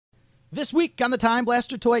This week on the Time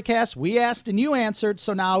Blaster Toycast, we asked and you answered,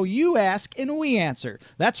 so now you ask and we answer.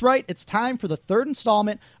 That's right, it's time for the third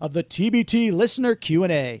installment of the TBT Listener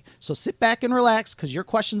Q&A. So sit back and relax, because your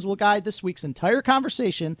questions will guide this week's entire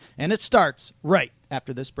conversation, and it starts right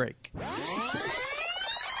after this break.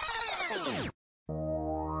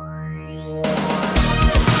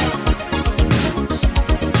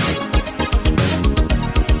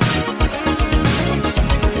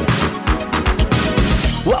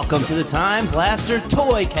 Welcome to the Time Blaster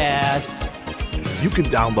Toycast. You can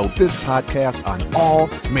download this podcast on all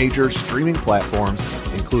major streaming platforms,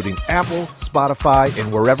 including Apple, Spotify,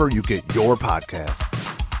 and wherever you get your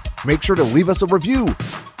podcasts. Make sure to leave us a review.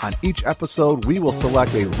 On each episode, we will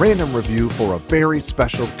select a random review for a very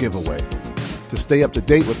special giveaway. To stay up to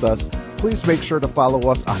date with us, please make sure to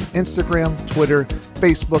follow us on Instagram, Twitter,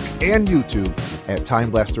 Facebook, and YouTube at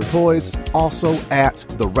Time Blaster Toys, also at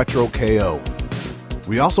The Retro KO.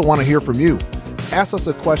 We also want to hear from you. Ask us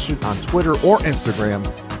a question on Twitter or Instagram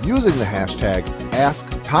using the hashtag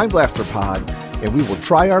AskTimeBlasterPod, and we will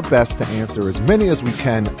try our best to answer as many as we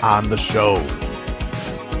can on the show.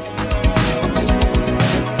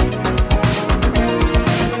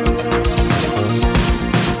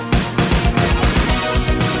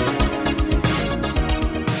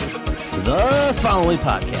 The following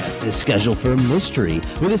podcast is scheduled for mystery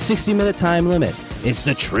with a 60-minute time limit. It's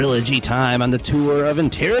the trilogy time on the tour of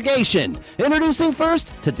interrogation. Introducing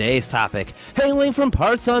first today's topic, hailing from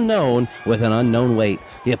parts unknown with an unknown weight.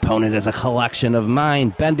 The opponent is a collection of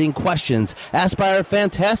mind-bending questions asked by our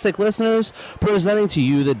fantastic listeners, presenting to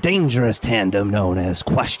you the dangerous tandem known as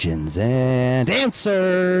questions and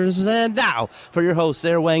answers. And now, for your hosts,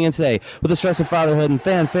 they're weighing in today with the stress of fatherhood and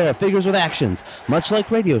fanfare, figures with actions. Much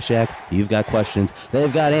like Radio Shack, you've got questions,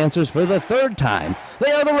 they've got answers for the third time.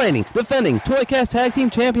 They are the reigning, defending Toycast Tag Team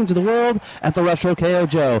Champions of the World at the Retro KO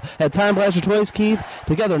Joe, at Time Blaster Toys Keith,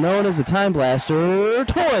 together known as the Time Blaster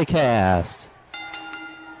Toycast.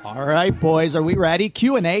 All right, boys, are we ready?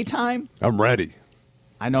 Q&A time? I'm ready.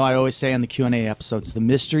 I know I always say on the Q&A episodes, the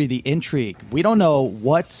mystery, the intrigue. We don't know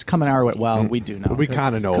what's coming our way. Well, we do know. We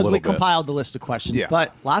kind of know a little bit. Because we compiled the list of questions,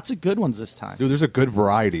 but lots of good ones this time. Dude, there's a good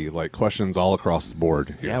variety, like questions all across the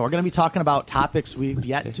board. Yeah, we're going to be talking about topics we've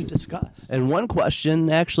yet to discuss. And one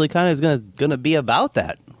question actually kind of is going to be about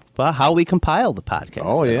that. About how we compile the podcast.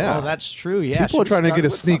 Oh, yeah. Oh, that's true, yeah. People are trying to get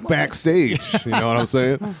a sneak backstage. You know what I'm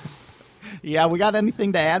saying? Yeah, we got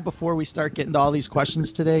anything to add before we start getting to all these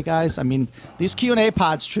questions today, guys? I mean, these Q&A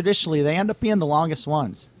pods, traditionally, they end up being the longest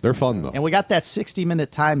ones. They're fun, though. And we got that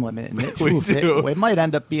 60-minute time limit. And it might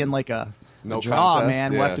end up being like a draw, contest,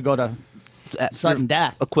 man. yeah. We'll have to go to sudden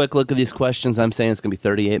death. A quick look at these questions. I'm saying it's going to be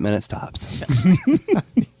 38 minutes tops.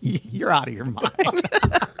 You're out of your mind.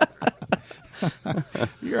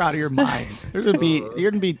 You're out of your mind. You're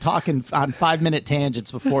gonna be talking on 5-minute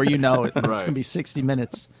tangents before you know it. It's gonna be 60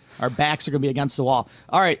 minutes. Our backs are gonna be against the wall.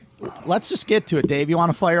 All right, let's just get to it. Dave, you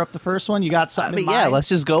want to fire up the first one? You got something in mind? Yeah, let's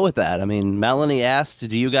just go with that. I mean, Melanie asked,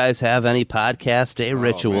 do you guys have any podcast day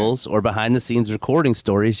rituals or behind-the-scenes recording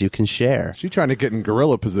stories you can share? She's trying to get in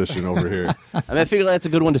gorilla position over here. I mean, I figure that's a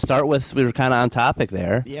good one to start with. We were kind of on topic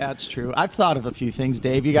there. Yeah, it's true. I've thought of a few things.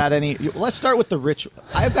 Dave, you got any? Let's start with the ritual.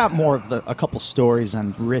 I've got more of a couple stories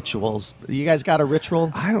on rituals. You guys got a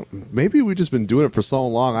ritual? Maybe we've just been doing it for so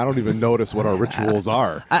long, I don't even notice what our rituals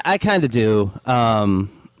are. I kind of do.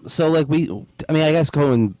 So, like, I guess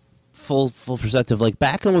going full perspective, like,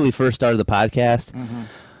 back when we first started the podcast,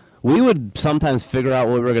 we would sometimes figure out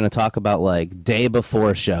what we were going to talk about, like, day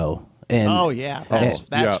before show. And,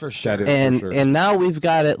 that's for sure. That is for sure. And now we've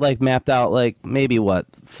got it, like, mapped out, like, maybe,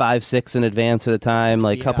 5-6 in advance at a time,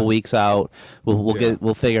 like, a couple weeks out.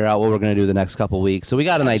 We'll figure out what we're going to do the next couple weeks. So we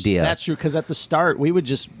got an idea. That's true, because at the start, we would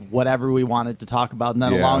just whatever we wanted to talk about, and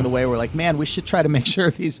then along the way, we're like, man, we should try to make sure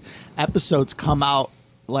these episodes come out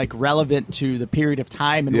like relevant to the period of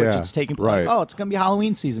time in which it's taking place. Right. Like, it's going to be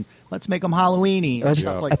Halloween season. Let's make them Halloween-y or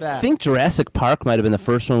stuff like that. I think Jurassic Park might have been the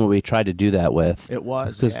first one where we tried to do that with. It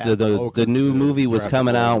was, because the new movie was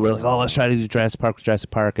coming out. We're like, let's try to do Jurassic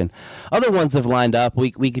Park, and other ones have lined up.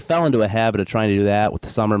 We fell into a habit of trying to do that with the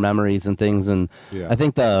summer memories and things, and I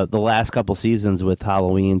think the last couple seasons with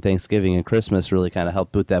Halloween, Thanksgiving, and Christmas really kind of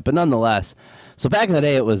helped boot that. But nonetheless, so back in the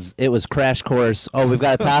day, it was crash course. Oh, we've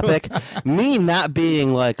got a topic. Me not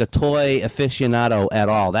being like a toy aficionado at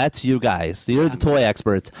all. That's you guys. You're the toy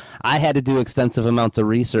experts. I had to do extensive amounts of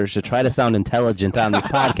research to try to sound intelligent on this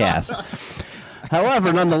podcast.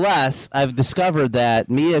 However, nonetheless, I've discovered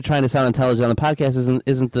that me trying to sound intelligent on the podcast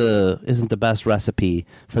isn't the best recipe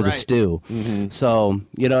for the stew. Mm-hmm. So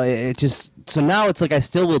it just So now it's like I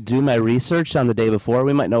still will do my research on the day before.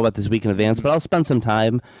 We might know about this week in advance, but I'll spend some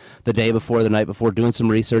time the day before, the night before, doing some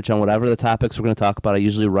research on whatever the topics we're going to talk about. I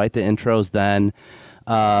usually write the intros then.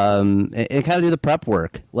 And kind of do the prep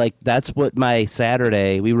work. Like, that's what my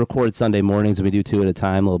Saturday, we record Sunday mornings and we do 2 at a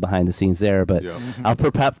time, a little behind the scenes there, but I'll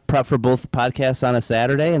prep for both podcasts on a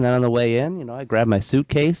Saturday, and then on the way in, I grab my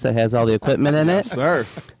suitcase that has all the equipment in it. Sir.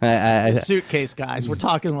 The suitcase, guys. We're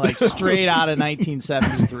talking like straight out of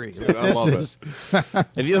 1973. Dude, I love it.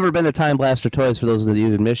 Have you ever been to Time Blaster Toys, for those of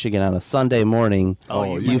you in Michigan, on a Sunday morning?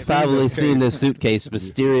 You've probably seen this suitcase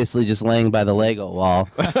mysteriously just laying by the Lego wall.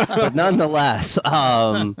 But nonetheless,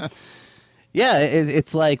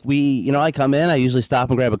 it's like I come in, I usually stop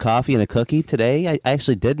and grab a coffee and a cookie. Today, I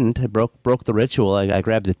actually didn't. I broke the ritual. I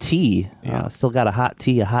grabbed a tea. Still got a hot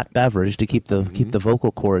tea, a hot beverage to keep the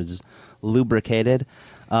vocal cords lubricated.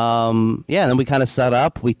 And then we kind of set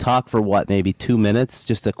up. We talk for maybe 2 minutes,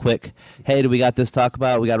 just a quick, hey, do we got this to talk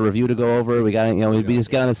about? We got a review to go over. We got, we just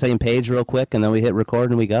get on the same page real quick, and then we hit record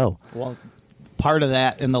and we go. Well, part of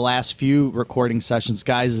that in the last few recording sessions,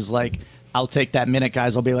 guys, is like, I'll take that minute,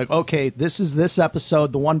 guys. I'll be like, okay, this is this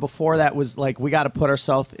episode. The one before that was like, we got to put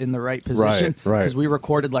ourselves in the right position. Right. Because we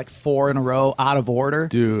recorded like 4 in a row out of order.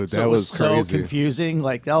 Dude, so that was crazy. so confusing.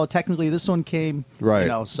 Like, technically this one came.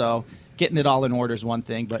 Right. So getting it all in order is one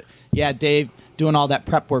thing. But yeah, Dave, doing all that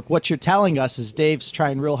prep work. What you're telling us is Dave's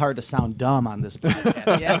trying real hard to sound dumb on this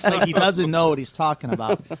podcast. He acts like he doesn't know what he's talking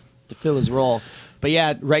about to fill his role. But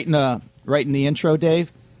yeah, right in the intro,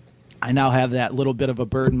 Dave, I now have that little bit of a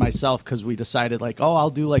burden myself because we decided I'll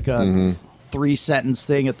do like a 3-sentence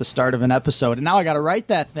thing at the start of an episode, and now I got to write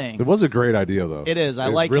that thing. It was a great idea, though. It is.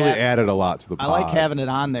 Really added a lot to the pod. I like having it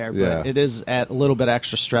on there, but it is at a little bit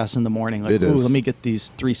extra stress in the morning. Like, it is. Let me get these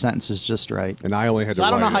 3 sentences just right. And I only had to So I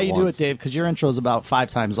don't know write how it you do it, once. Dave, because your intro is about 5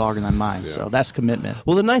 times longer than mine. So that's commitment.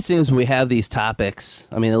 Well, the nice thing is when we have these topics,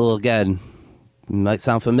 I mean, again, might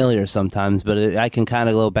sound familiar sometimes, but I can kind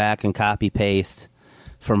of go back and copy paste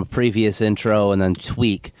from a previous intro and then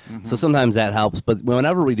tweak. So sometimes that helps. But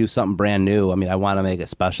whenever we do something brand new, I mean, I want to make it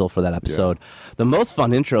special for that episode. Yeah. The most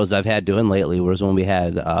fun intros I've had doing lately was when we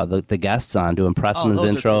had the guests on doing Pressman's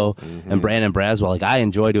intro and Brandon Braswell. Like, I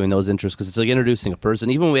enjoy doing those intros because it's like introducing a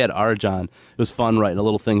person. Even when we had Arj on, it was fun writing a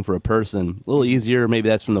little thing for a person. A little easier. Maybe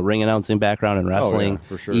that's from the ring announcing background in wrestling.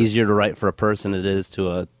 For sure. Easier to write for a person it is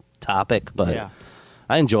to a topic. But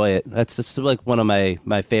I enjoy it. That's just like one of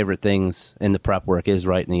my favorite things in the prep work is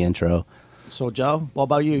writing the intro. So, Joe, what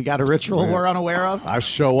about you? You got a ritual we're unaware of? I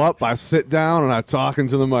show up, I sit down, and I talk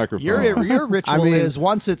into the microphone. Your ritual is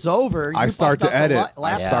once it's over, I start to edit.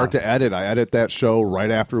 I edit that show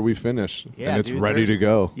right after we finish, and it's ready to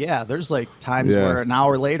go. Yeah, there's like times where an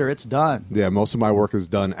hour later it's done. Yeah, most of my work is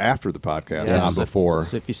done after the podcast, not before.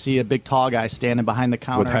 So if you see a big tall guy standing behind the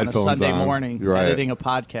counter on a Sunday morning editing a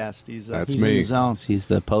podcast, he's in the zone. He's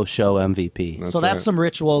the post-show MVP. That's some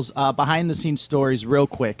rituals, behind-the-scenes stories real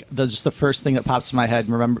quick. Just the first thing that pops in my head.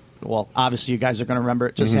 Remember, well, obviously you guys are going to remember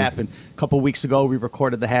it just happened. A couple weeks ago, we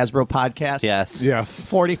recorded the Hasbro podcast. Yes.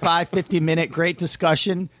 45, 50-minute great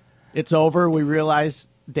discussion. It's over. We realized,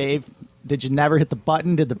 Dave, did you never hit the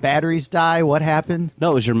button? Did the batteries die? What happened?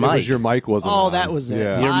 No, it was your mic. It was your mic wasn't on. That was it.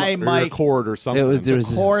 Yeah. My mic. Your cord or something.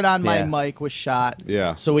 The cord on my mic was shot.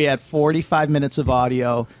 Yeah. So we had 45 minutes of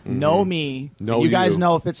audio. No me. No you guys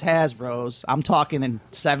know if it's Hasbro's. I'm talking in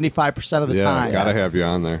 75% of the time. Yeah, gotta have you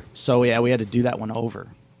on there. So, yeah, we had to do that one over.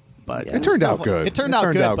 But it turned out good. It turned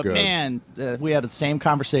out good, but man, we had the same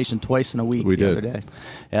conversation twice in a week the other day.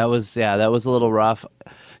 That was a little rough.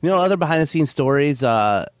 Other behind-the-scenes stories,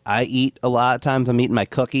 I eat a lot of times. I'm eating my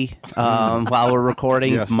cookie while we're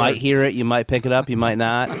recording. Yes, you might hear it. You might pick it up. You might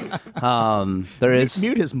not. There is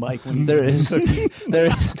mute his mic when he's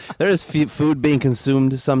there is food being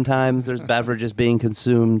consumed sometimes. There's beverages being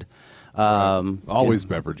consumed. Always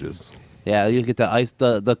beverages. Yeah, you get the ice,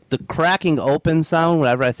 the cracking open sound.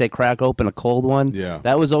 Whenever I say crack open a cold one,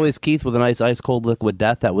 that was always Keith with a nice ice cold Liquid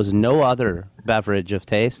Death. That was no other beverage of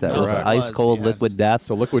taste. That was ice cold Liquid Death.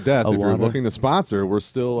 So Liquid Death, if you're looking to sponsor, we're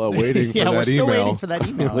still waiting for that email. We're still waiting for that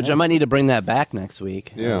email. Which I might need to bring that back next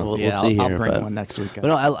week. Yeah, we'll see here. I'll bring one next week. But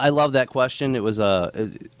no, I love that question. It was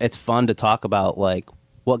it's fun to talk about like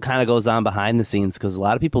what kind of goes on behind the scenes because a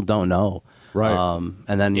lot of people don't know. Right.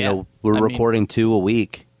 And then we're recording 2 a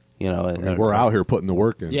week. We're out here putting the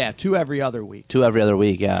work in. Yeah, 2 every other week. 2 every other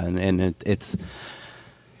week, yeah. And it's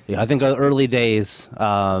I think early days,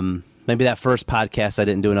 maybe that first podcast I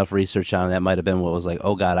didn't do enough research on. That might have been what was like,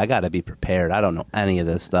 oh, God, I got to be prepared. I don't know any of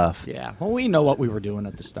this stuff. Yeah, well, we know what we were doing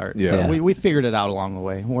at the start. Yeah. We figured it out along the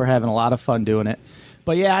way. We're having a lot of fun doing it.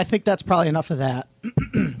 But yeah, I think that's probably enough of that.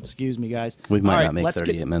 Excuse me, guys. We might All right, not make let's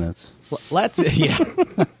 38 minutes. Let's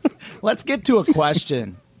let's get to a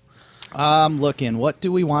question. Looking, what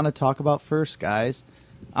do we want to talk about first, guys?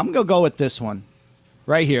 I'm gonna go with this one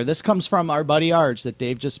right here. This comes from our buddy Arj that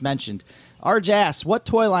Dave just mentioned. Arj asks, what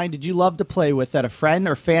toy line did you love to play with at a friend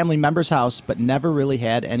or family member's house but never really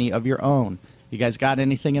had any of your own? You guys got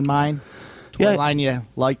anything in mind? Toy line you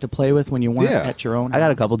like to play with when you weren't at your own house? I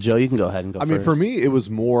got a couple. Joe, you can go ahead and go I mean, first. for me, it was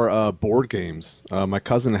more board games. My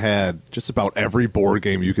cousin had just about every board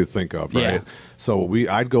game you could think of, right? Yeah. So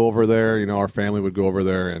I'd go over there, our family would go over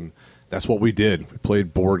there, and that's what we did. We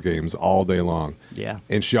played board games all day long. Yeah.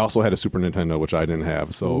 And she also had a Super Nintendo, which I didn't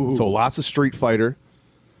have. So lots of Street Fighter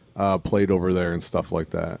played over there and stuff like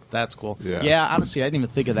that. That's cool. Yeah. Honestly, I didn't even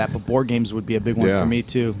think of that, but board games would be a big one for me,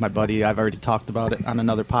 too. My buddy, I've already talked about it on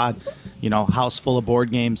another pod, house full of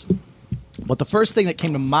board games. But the first thing that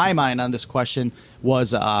came to my mind on this question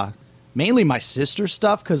was mainly my sister's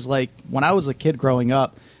stuff, because, when I was a kid growing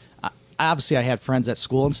up, obviously I had friends at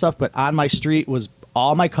school and stuff, but on my street was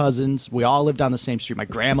all my cousins. We all lived on the same street. My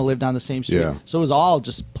grandma lived on the same street. Yeah. So it was all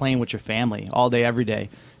just playing with your family all day, every day.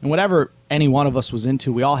 And whatever any one of us was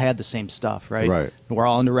into, we all had the same stuff, right? Right. We're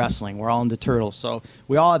all into wrestling. We're all into turtles. So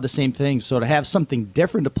we all had the same things. So to have something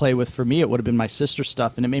different to play with, for me, it would have been my sister's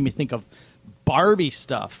stuff. And it made me think of Barbie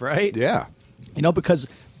stuff, right? Yeah. Because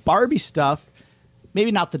Barbie stuff,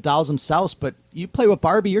 maybe not the dolls themselves, but you play with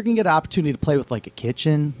Barbie, you're going to get an opportunity to play with, a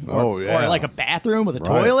kitchen. Or a bathroom with a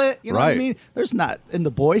toilet. You know what I mean? There's not, in the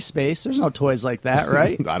boy space, there's no toys like that,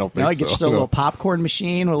 right? I don't think You get so. your little popcorn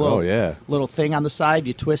machine with a little thing on the side.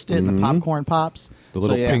 You twist it, and the popcorn pops. The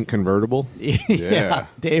little pink convertible. Yeah.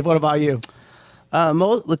 Dave, what about you?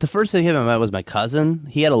 The first thing that came to my mind was my cousin.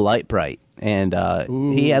 He had a Light Bright, and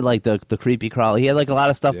he had the creepy crawl. He had a lot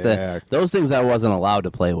of stuff that those things I wasn't allowed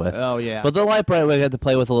to play with. Oh yeah, but the Light Bright we had to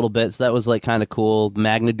play with a little bit, so that was kind of cool.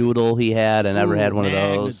 Magnadoodle he had. I never had one of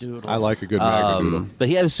those. I like a good Magnadoodle. But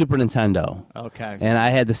he had a Super Nintendo. Okay. And I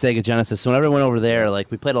had the Sega Genesis. So whenever I went over there,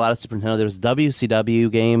 we played a lot of Super Nintendo. There was a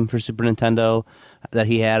WCW game for Super Nintendo that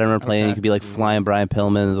he had. I remember playing. You could be flying Brian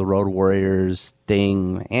Pillman, the Road Warriors,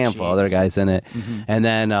 Sting, handful of other guys in it. Mm-hmm. And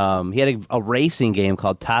then he had a racing game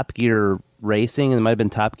called Top Gear Racing, and it might have been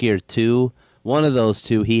Top Gear 2. One of those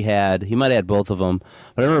two he had. He might have had both of them.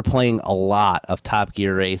 But I remember playing a lot of Top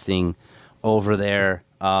Gear Racing over there.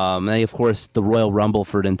 And then, of course, the Royal Rumble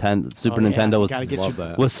for Super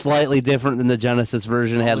Nintendo was slightly different than the Genesis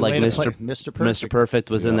version. It had Mr. Perfect. Mr. Perfect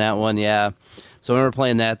was in that one, yeah. So I remember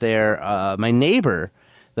playing that there. My neighbor,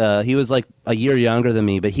 he was a year younger than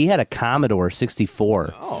me, but he had a Commodore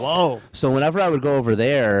 64. Oh, whoa. So whenever I would go over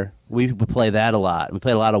there, we would play that a lot. We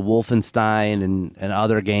played a lot of Wolfenstein and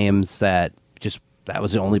other games that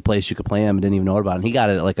was the only place you could play them and didn't even know about it. And he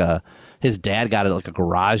got it his dad got it a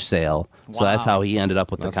garage sale. Wow. So that's how he ended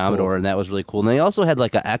up with the Commodore, and that was really cool. And they also had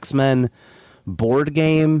an X-Men board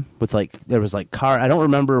game with there was I don't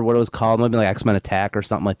remember what it was called, maybe X-Men Attack or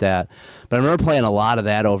something like that, but I remember playing a lot of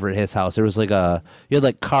that over at his house. There was you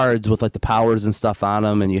had cards with the powers and stuff on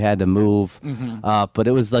them, and you had to move. Mm-hmm. But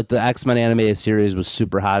it was the X-Men animated series was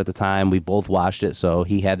super hot at the time. We both watched it, so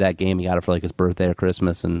he had that game. He got it for his birthday or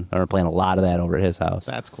Christmas, and I remember playing a lot of that over at his house.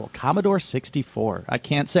 That's cool. Commodore 64. I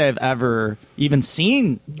can't say I've ever even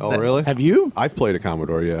seen that. Really? Have you? I've played a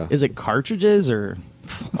Commodore, yeah. Is it cartridges or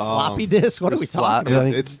floppy disks? What are we talking about?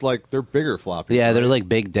 It's they're bigger floppy. Yeah, they're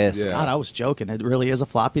big discs. Yeah. God, I was joking. It really is a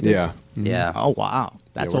floppy disk? Yeah. Mm-hmm. Yeah. Oh, wow.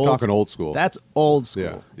 That's we're talking old school. That's old school.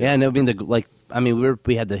 Yeah. Yeah, and I mean,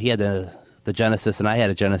 he had the Genesis, and I had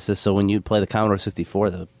a Genesis, so when you play the Commodore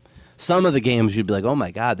 64, some of the games you'd be like, oh my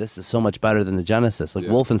God, this is so much better than the Genesis.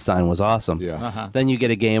 Wolfenstein was awesome. Yeah. Uh-huh. Then you get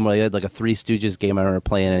a game where you had a Three Stooges game I remember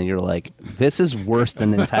playing, and you're like, this is worse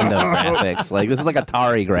than Nintendo graphics. This is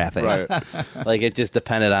Atari graphics. Right. It just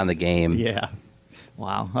depended on the game. Yeah.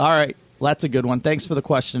 Wow. All right. Well, that's a good one. Thanks for the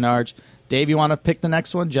question, Arj. Dave, you want to pick the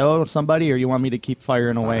next one? Joe, somebody, or you want me to keep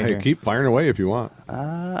firing away here? Keep firing away if you want.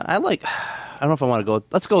 I don't know if I want to go.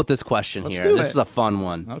 Let's go with this question Let's here. do This it. is a fun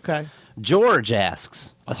one. Okay. George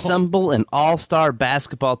asks, assemble an all-star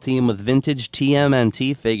basketball team with vintage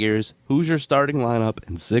TMNT figures. Who's your starting lineup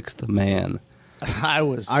and sixth man?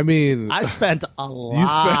 I spent a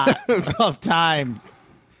lot of time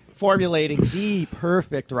formulating the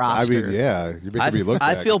perfect roster. You're making me look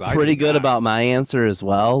I bad, feel 'cause pretty did good not. about my answer as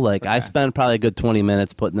well. I spent probably a good 20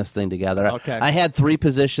 minutes putting this thing together. Okay. I had 3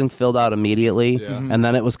 positions filled out immediately, Yeah. and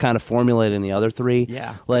then it was kind of formulating the other 3.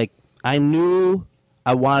 Yeah. I knew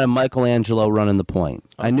I wanted Michelangelo running the point.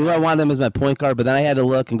 Okay. I knew I wanted him as my point guard, but then I had to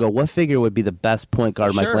look and go, what figure would be the best point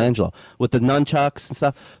guard, Michelangelo, with the nunchucks and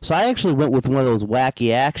stuff. So I actually went with one of those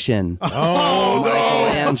wacky action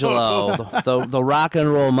Michelangelo, the rock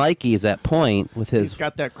and roll Mikey's at point with his. He's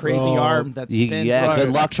got that crazy arm that spins. Yeah, good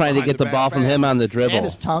luck trying to get the ball from him on the dribble. And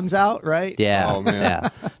his tongue's out, right? Yeah. Oh, man. Yeah.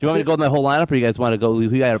 Do you want me to go with my whole lineup, or you guys want to go?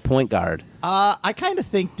 Who got a point guard? I kind of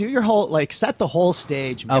think do your whole set the whole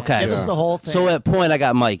stage, man. Okay. Give us the whole thing. So at point I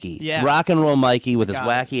got Mikey. Yeah. Rock and roll Mikey with his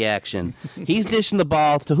wacky action. He's dishing the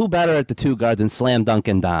ball to who better at the 2 guard than Slam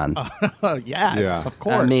Dunkin' Don. Yeah, of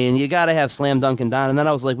course. I mean, you got to have Slam Dunkin' Don. And then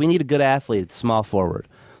I was like, we need a good athlete, small forward.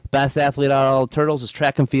 Best athlete out of all the Turtles is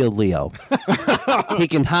track and field Leo. He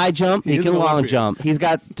can high jump. He can long jump. He's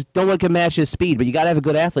got no one can match his speed, but you got to have a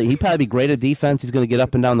good athlete. He'd probably be great at defense. He's going to get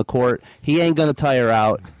up and down the court. He ain't going to tire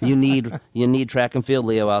out. You need track and field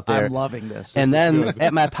Leo out there. I'm loving this. And then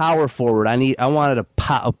at my power forward, I wanted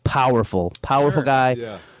a powerful guy.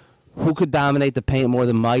 Yeah. Who could dominate the paint more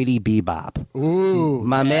than Mighty Bebop? Ooh,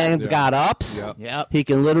 my man's got ups. Yep. He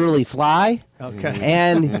can literally fly. Okay.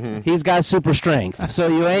 And he's got super strength. So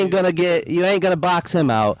you ain't gonna box him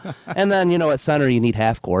out. And then at center you need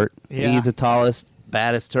half court. Yeah. He's the tallest,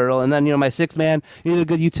 baddest turtle. And then my 6th man, you need a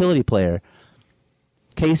good utility player.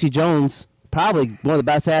 Casey Jones. Probably one of the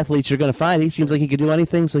best athletes you're going to find. He seems like he could do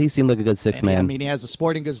anything, so he seemed like a good 6th man. I mean, he has a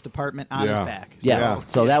sporting goods department on his back. So. Yeah.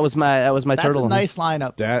 So that was my That's turtle. That's a nice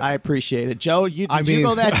lineup. I appreciate it. Joe, did you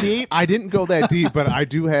go that deep? I didn't go that deep, but I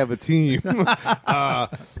do have a team. I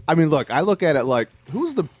look at it like,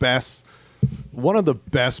 who's the best? One of the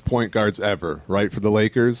best point guards ever, right, for the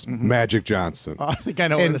Lakers, Magic Johnson. Oh, I think I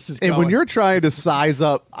know where this is going. And when you're trying to size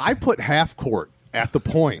up, I put half court at the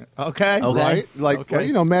point. Okay. Right?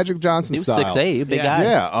 Magic Johnson style. He was 6'8", big guy.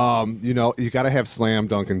 Yeah. You got to have Slam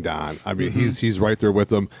Dunkin' Don. I mean, he's right there with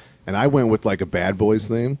them. And I went with a bad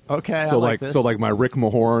boy's name. Okay. So this. my Rick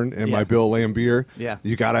Mahorn and my Bill Lambier. Yeah.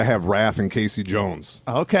 You got to have Raph and Casey Jones.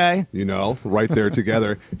 Okay. Right there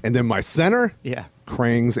together. And then my center. Yeah.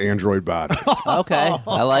 Krang's android body. Okay,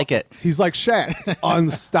 I like it. He's like Shaq,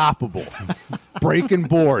 unstoppable, breaking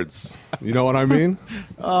boards. You know what I mean?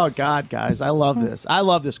 Oh God, guys, I love this. I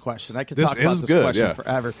love this question. I could talk about this question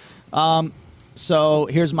forever. So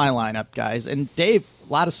here's my lineup, guys, and Dave.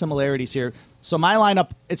 A lot of similarities here. So my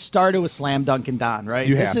lineup, it started with Slam Dunkin' Don, right?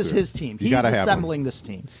 This is his team. He's assembling this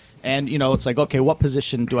team, and it's like, okay, what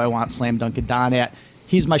position do I want Slam Dunkin' Don at?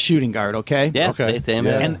 He's my shooting guard, okay? Yeah, okay. Same.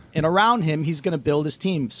 Yeah. And around him, he's going to build his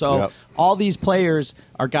team. So all these players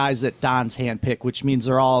are guys that Don's handpicked, which means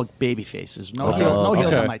they're all baby faces. No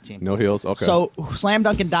heels on my team. No heels, okay. So Slam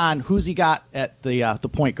Dunkin' Don, who's he got at the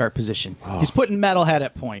point guard position? He's putting Metalhead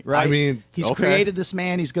at point, right? I mean, he's created this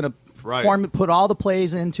man. He's going to put all the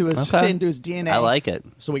plays into his DNA. I like it.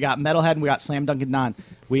 So we got Metalhead and we got Slam Dunkin' Don.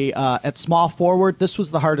 We at small forward, this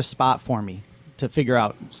was the hardest spot for me to figure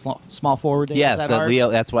out. Small forward. Yeah, Leo.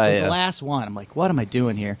 That's why it was the last one. I'm like, what am I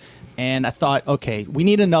doing here? And I thought, okay, we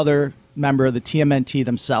need another member of the TMNT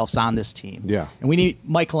themselves on this team. Yeah. And we need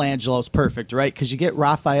Michelangelo's perfect, right? Because you get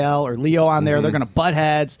Raphael or Leo on there, they're going to butt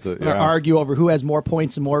heads. They're going to argue over who has more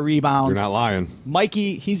points and more rebounds. You're not lying.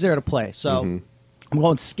 Mikey, he's there to play. So I'm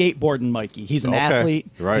going skateboarding Mikey. He's an athlete.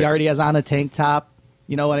 Right. He already has on a tank top.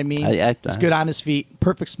 You know what I mean? He's good on his feet.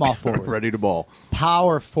 Perfect small forward. Ready to ball.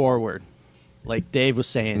 Power forward. Like Dave was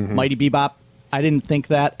saying, Mighty Bebop. I didn't think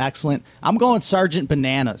that. Excellent. I'm going Sergeant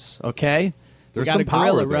Bananas, okay? There's we got some a gorilla,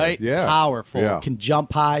 power there. right? Yeah. Powerful. Yeah. Can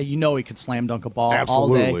jump high. You know he could slam dunk a ball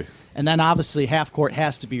Absolutely. all day. And then obviously half court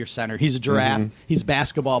has to be your center. He's a giraffe. He's a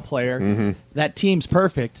basketball player. That team's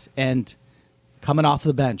perfect. And coming off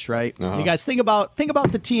the bench, right? You guys think about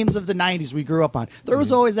the teams of the 90s we grew up on. There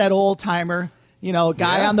was always that old-timer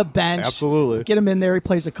guy on the bench. Absolutely. Get him in there. He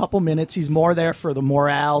plays a couple minutes. He's more there for the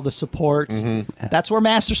morale, the support. That's where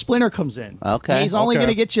Master Splinter comes in. Okay. He's only going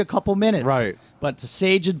to get you a couple minutes. Right. But the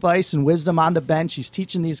sage advice and wisdom on the bench, he's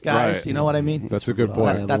teaching these guys. Right. You know what I mean? That's a good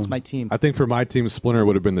point. That's my team. I think for my team, Splinter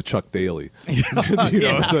would have been the Chuck Daly. He's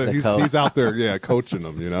out there, coaching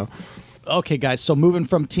them, Okay, guys. So moving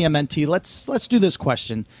from TMNT, let's do this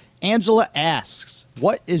question. Angela asks,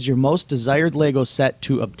 what is your most desired Lego set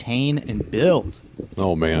to obtain and build?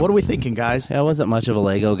 Oh, man. What are we thinking, guys? Yeah, I wasn't much of a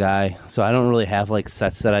Lego guy, so I don't really have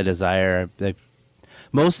sets that I desire.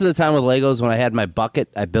 Most of the time with Legos, when I had my bucket,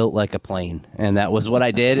 I built like a plane, and that was what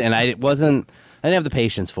I did, and I didn't have the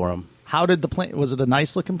patience for them. How did the plane? Was it a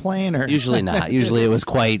nice looking plane, or usually not? Usually it was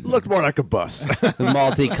quite looked more like a bus,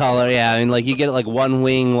 multicolor. Yeah, I mean, you get one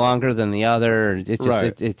wing longer than the other.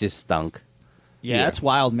 It just stunk. Yeah, it's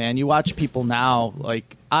wild, man. You watch people now,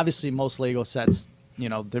 obviously most Lego sets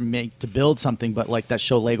they're made to build something, but like that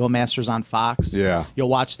show Lego Masters on Fox. Yeah. You'll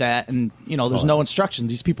watch that, and there's no instructions.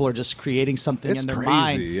 These people are just creating something It's in their crazy,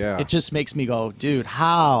 mind. yeah. It just makes me go, dude,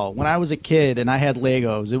 how? When I was a kid and I had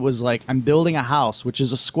Legos, it was like I'm building a house, which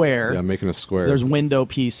is a square. Yeah, making a square. There's window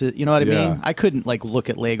pieces. You know what I Yeah. mean? I couldn't like look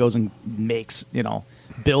at Legos and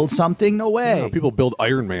build something. No way. People build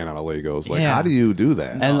Iron Man out of Legos. Like, Yeah. how do you do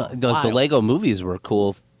that? And the wild. Lego movies were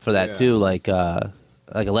cool for that Yeah. too. Like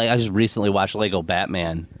I just recently watched Lego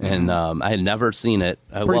Batman, and I had never seen it.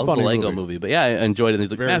 I Pretty love the funny Lego movie. movie, but yeah, I enjoyed it.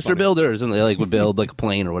 These like Very master funny. builders, and they like would build like a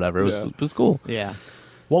plane or whatever. It was cool. Yeah.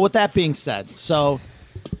 Well, with that being said, so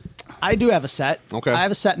I do have a set. Okay. I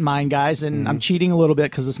have a set in mind, guys, and I'm cheating a little bit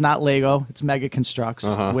because it's not Lego. It's Mega Constructs,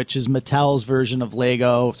 which is Mattel's version of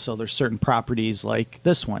Lego. So there's certain properties like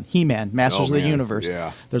this one, He-Man, Masters of the man. Universe.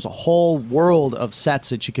 Yeah. There's a whole world of sets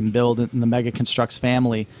that you can build in the Mega Constructs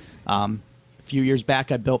family. A few years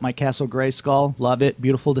back, I built my Castle Grayskull. Love it.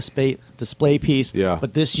 Beautiful display piece. Yeah.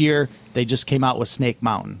 But this year, they just came out with Snake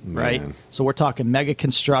Mountain, right? Man. So we're talking Mega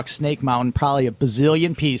Construct Snake Mountain, probably a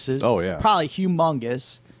bazillion pieces. Oh, yeah. Probably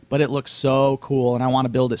humongous, but it looks so cool, and I want to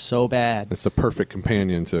build it so bad. It's the perfect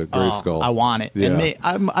companion to Oh, Grayskull. I want it. Yeah.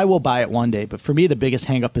 And I will buy it one day, but for me, the biggest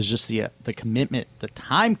hang up is just the commitment, the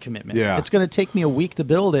time commitment. Yeah. It's going to take me a week to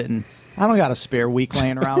build it, and I don't got a spare week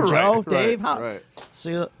laying around. Joe, Dave, right.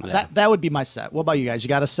 So that would be my set. What about you guys? You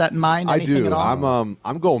got a set in mind? I Anything do. At all?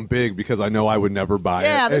 I'm going big because I know I would never buy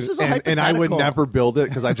Yeah, it. this is a and I would hypothetical. never build it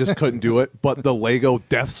because I just couldn't do it. But the Lego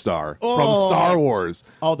Death Star from Star Wars.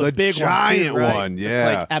 Oh, the big giant one, too, right? one. It's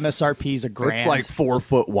Yeah. like MSRP's a grand. It's like 4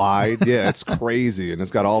 foot wide. Yeah, it's crazy. And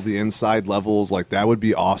it's got all the inside levels. Like, that would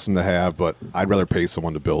be awesome to have, but I'd rather pay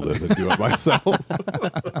someone to build it than do it myself.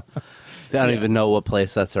 See, I don't even know what play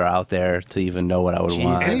sets are out there to even know what I would Jeez.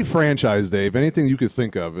 want. Any franchise, Dave, anything you could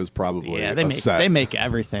think of is probably Yeah, a set. they make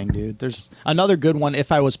everything, dude. There's another good one.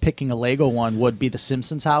 If I was picking a Lego one, would be the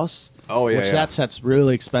Simpsons house. Oh, yeah, which yeah. that set's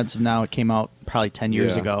really expensive now. It came out probably 10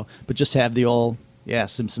 years Yeah. ago, but just have the old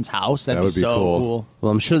Simpsons house. That'd That be would be so cool. cool.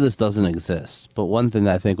 Well, I'm sure this doesn't exist, but one thing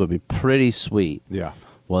that I think would be pretty sweet Yeah.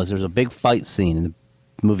 was there's a big fight scene in the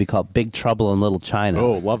movie called Big Trouble in Little China.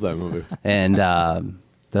 Oh, love that movie. And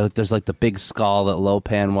there's like the big skull that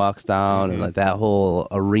Lopan walks down, and like that whole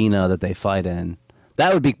arena that they fight in.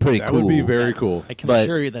 That would be pretty That cool. would be very cool. I can But-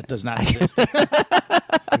 assure you that does not exist.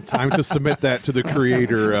 Time to submit that to the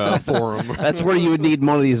creator forum. That's where you would need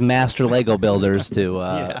one of these master Lego builders to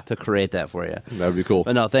Yeah. to create that for you. That'd be cool.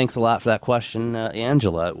 But no, thanks a lot for that question,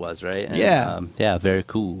 Angela. It was right. And, Yeah. yeah, very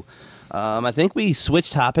cool. I think we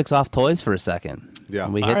switched topics off toys for a second. Yeah.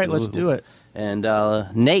 And we All hit right, the- let's do it. And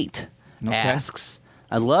Nate Okay. asks,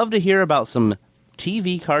 I'd love to hear about some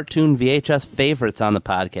TV cartoon VHS favorites on the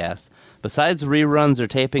podcast. Besides reruns or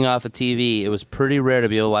taping off a TV, it was pretty rare to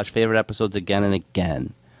be able to watch favorite episodes again and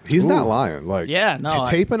again. He's not lying. Like, Yeah, no,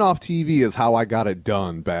 taping off TV is how I got it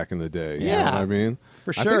done back in the day. You know Yeah, what I mean?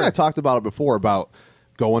 for I sure. think I talked about it before about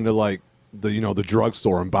going to like the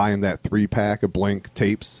drugstore and buying that 3-pack of blank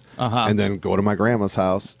tapes, and then go to my grandma's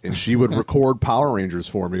house and she would record Power Rangers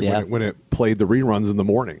for me Yeah. when it played the reruns in the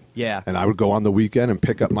morning. Yeah. and I would go on the weekend and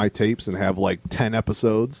pick up my tapes and have like 10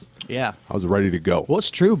 episodes. Yeah. I was ready to go. Well,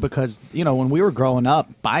 it's true because, when we were growing up,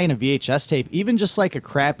 buying a VHS tape, even just like a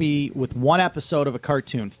crappy, with one episode of a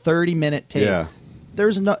cartoon, 30-minute tape, Yeah.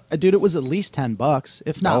 there's no, dude, it was at least $10,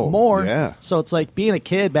 if not Oh, more. yeah. So it's like being a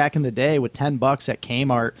kid back in the day with $10 at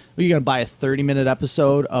Kmart, are you going to buy a 30-minute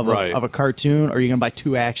episode of, Right. of a cartoon, or are you going to buy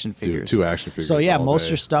 2 action figures? 2 action figures So, yeah, all most day.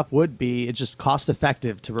 of your stuff would be, it's just cost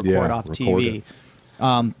effective to record Yeah, off record TV.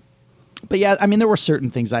 But yeah, I mean, there were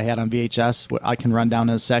certain things I had on VHS. I can run down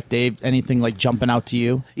in a sec. Dave, anything like jumping out to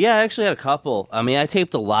you? Yeah, I actually had a couple. I mean, I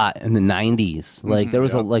taped a lot in the 90s. Like, there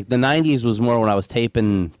was yeah. the 90s was more when I was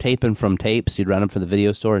taping from tapes. You'd run them for the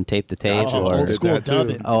video store and tape the tapes. Oh, or old did school that too.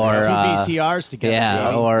 dubbing. Or, 2 uh, VCRs together. yeah,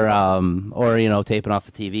 baby. or taping off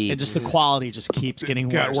the TV. And just the quality just keeps getting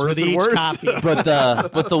Got worse, worse with and each worse. copy.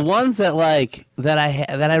 but the ones that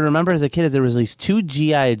I remember as a kid is there was these 2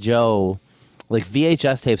 GI Joe like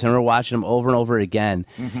VHS tapes. I remember watching them over and over again,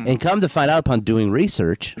 and come to find out upon doing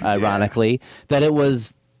research, ironically, that it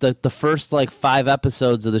was the first like 5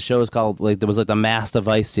 episodes of the show is called there was like the Masked of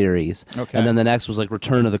Ice series, Okay. and then the next was like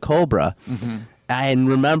Return of the Cobra. I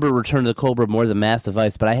remember Return of the Cobra more than Masked of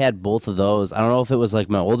Ice, but I had both of those. I don't know if it was like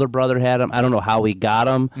my older brother had them. I don't know how we got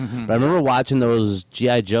them, but I remember watching those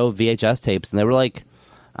GI Joe VHS tapes, and they were like,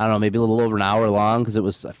 I don't know, maybe a little over an hour long because it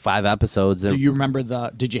was 5 episodes. Do you remember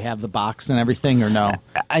did you have the box and everything or no?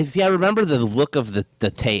 I remember the look of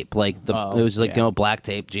the tape, like it was like yeah. black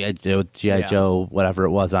tape, GI Joe, Yeah. Joe, whatever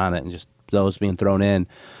it was on it, and just those being thrown in.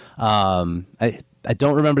 I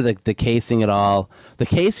don't remember the casing at all. The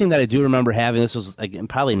casing that I do remember having, this was like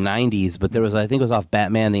probably 90s, but there was, I think it was off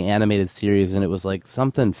Batman the Animated Series, and it was like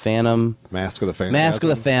something Phantom. Mask of the Phantom. Mask of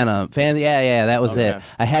the Phantom. Yeah, that was it.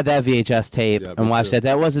 I had that VHS tape and watched that.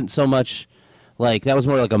 That wasn't so much like, that was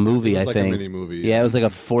more like a movie, I think. Like a mini movie. Yeah, it was like a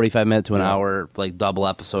 45-minute to an hour, like double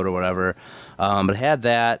episode or whatever. But I had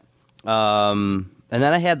that. And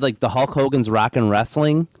then I had like the Hulk Hogan's Rockin'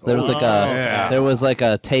 Wrestling. There was there was like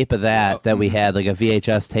a tape of that we had, like a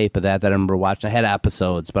VHS tape of that I remember watching. I had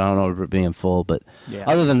episodes, but I don't know if it being full. But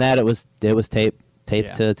other than that, it was tape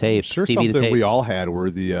to tape. Sure, TV something to tape. we all had were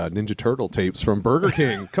the Ninja Turtle tapes from Burger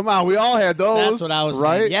King. Come on, we all had those. That's what I was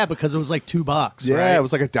right? saying. Yeah, because it was like $2. Yeah, right? it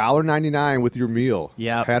was like $1.99 with your meal.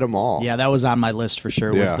 Yeah, had them all. Yeah, that was on my list for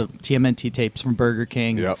sure. Was the TMNT tapes from Burger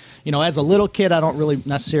King? Yep. You know, as a little kid, I don't really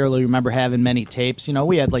necessarily remember having many tapes. You know,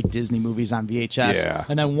 we had like Disney movies on VHS. Yeah.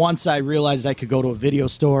 And then once I realized I could go to a video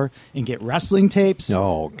store and get wrestling tapes.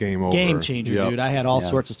 No, game over. Game changer, dude. I had all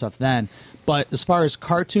sorts of stuff then. But as far as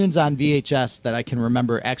cartoons on VHS that I can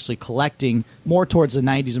remember actually collecting more towards the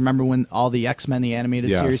 90s, remember when all the X-Men, the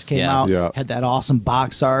animated series came out, had that awesome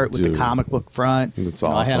box art with the comic book front. That's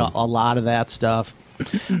awesome. I had a lot of that stuff.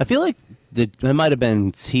 I feel like it might have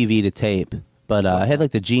been TV to tape. But I had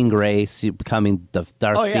like the Jean Grey becoming the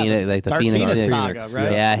Dark Phoenix, like the Dark Phoenix saga,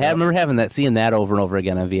 right? Yeah, I remember having seeing that over and over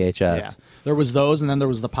again on VHS. Yeah. There was those, and then there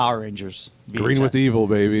was the Power Rangers. VHS. Green with Evil,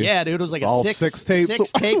 baby. Yeah, dude, it was like all a six tapes,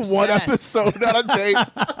 six-tape one set. episode on a tape.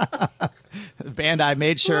 Bandai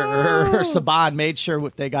made sure, or Saban made sure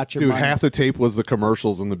they got your Dude, money. half the tape was the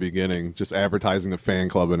commercials in the beginning, just advertising the fan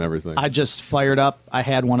club and everything. I just fired up. I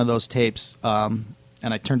had one of those tapes, and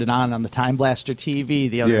I turned it on the Time Blaster TV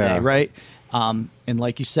the other day, right? And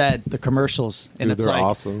like you said, the commercials, and Dude, it's they're like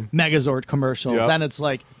awesome. Megazord commercial, then it's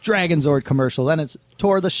like Dragonzord commercial, then it's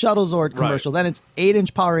Tor the Shuttlezord commercial, then it's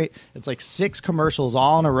 8-inch Power 8. It's like 6 commercials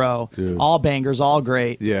all in a row, all bangers, all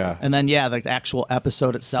great. Yeah. And then the actual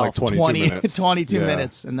episode itself, like 22 minutes. 22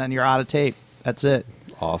 minutes, and then you're out of tape. That's it.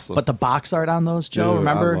 Awesome. But the box art on those, Joe, Dude,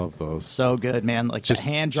 remember? I love those. So good, man. Like just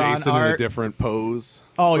the hand-drawn Jason art. in a different pose.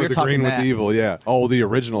 Oh, Or you're the talking Green that. with Evil, yeah. Oh, the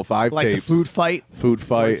original 5 Like tapes. the food fight. Food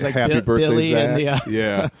like Happy Birthday, Billy Zach. and the,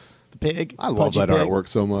 yeah. The pig. I love Pudgy that pig. artwork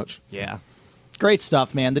so much. Yeah. Great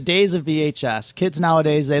stuff, man. The days of VHS. Kids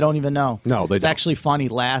nowadays, they don't even know. No, they It's don't. actually funny.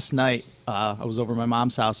 Last night, I was over at my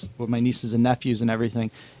mom's house with my nieces and nephews and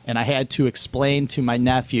everything, and I had to explain to my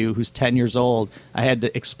nephew, who's 10 years old, I had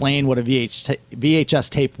to explain what a VHS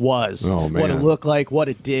tape was, Oh, man. what it looked like, what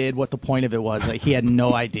it did, what the point of it was. Like, he had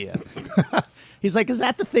no idea. He's like, is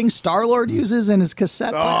that the thing Star-Lord uses in his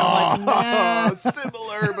cassette player? I'm like, nah.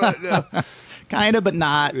 Similar, but no. Kind of, but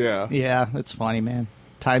not. Yeah. Yeah, it's funny, man.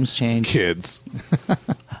 Times change. Kids.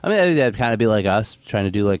 I mean, I think that'd kind of be like us trying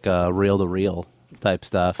to do like reel-to-reel type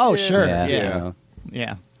stuff. Oh, sure. Yeah. Yeah. you know.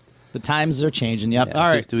 Yeah. The times are changing. Yep. Yeah. All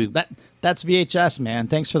right. Do we- That's VHS, man.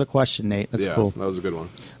 Thanks for the question, Nate. That's yeah, cool. That was a good one.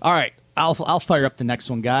 All right. I'll fire up the next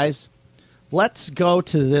one, guys. Let's go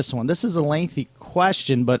to this one. This is a lengthy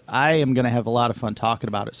question, but I am going to have a lot of fun talking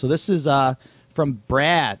about it. So this is from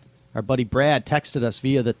Brad. Our buddy Brad texted us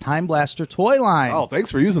via the Time Blaster toy line. Oh, thanks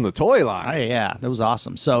for using the toy line. Oh, yeah, that was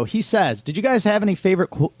awesome. So he says, did you guys have any favorite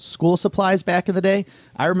school supplies back in the day?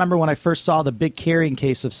 I remember when I first saw the big carrying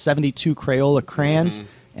case of 72 Crayola crayons,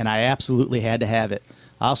 and I absolutely had to have it.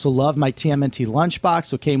 I also loved my TMNT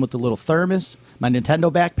lunchbox, which came with the little thermos, my Nintendo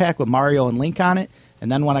backpack with Mario and Link on it, and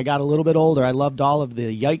then when I got a little bit older, I loved all of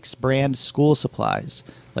the Yikes brand school supplies,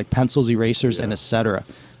 like pencils, erasers, and etc.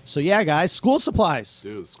 So yeah, guys, school supplies.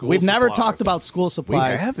 Dude, school We've never supplies. talked about school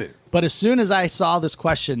supplies. We haven't. But as soon as I saw this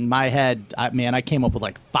question, my head, I came up with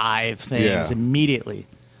like 5 things immediately.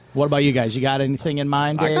 What about you guys? You got anything in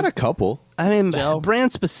mind, Dave? I got a couple. I mean, Joe?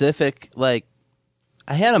 brand specific. Like,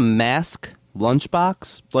 I had a Mask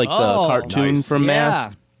lunchbox, like the cartoon nice. from Yeah.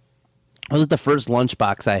 Mask. That was the first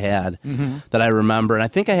lunchbox I had that I remember, and I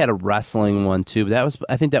think I had a wrestling one too. But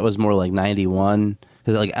I think that was more like '91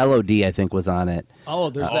 because like LOD I think was on it. Oh,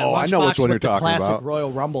 there's that Oh, I know lunchbox which one with you're the talking classic about.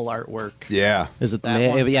 Royal Rumble artwork. Yeah. Is it that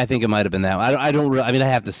Yeah, one? I think it might have been that one. I don't. I mean, I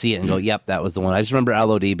have to see it and go, "Yep, that was the one." I just remember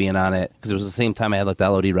LOD being on it because it was the same time I had like the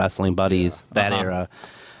LOD wrestling buddies that era.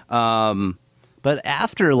 But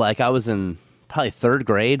after like I was in probably 3rd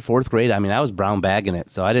grade, 4th grade. I mean, I was brown bagging it,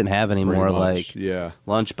 so I didn't have any Pretty more much, like yeah.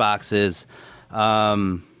 lunch boxes. I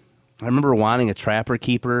remember wanting a Trapper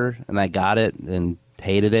Keeper, and I got it and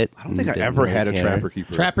hated it. I don't think I ever had a Trapper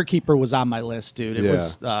Keeper. Trapper Keeper was on my list, dude. It Yeah.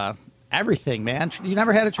 was everything, man. You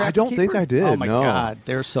never had a Trapper don't Keeper? think I did, Oh, my no. God.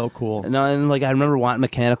 They're so cool. No, and like I remember wanting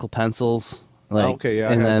mechanical pencils. Like, Okay, yeah,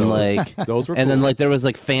 I and had then those. like Those were and then cool. like there was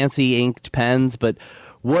like fancy inked pens, but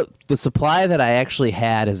what the supply that I actually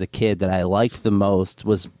had as a kid that I liked the most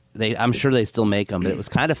was I'm sure they still make them, but it was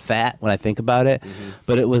kind of fat when I think about it.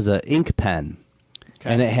 But it was an ink pen.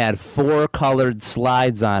 And it had 4 colored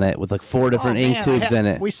slides on it with like 4 different ink tubes in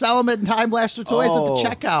it. We sell them at Time Blaster Toys at the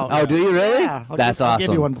checkout. Oh, do you really? Yeah. That's awesome. I'll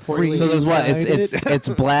give you one before you leave. So there's what? It's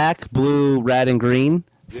black, blue, red, and green.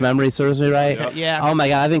 If memory serves me right. Yeah. Oh my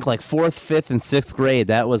god! I think like 4th, 5th, and 6th grade.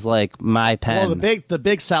 That was like my pen. Well, the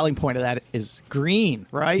big selling point of that is green,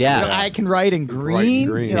 right? Yeah. You know, I can write in green.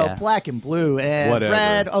 You know, Yeah. black and blue and Whatever.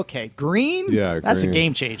 red. Okay, green. Yeah, that's green. a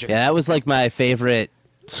game changer. Yeah, that was like my favorite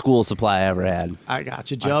school supply I ever had. I got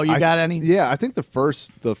you, Joe. You got any? Yeah, I think the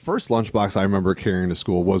first lunchbox I remember carrying to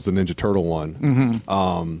school was the Ninja Turtle one.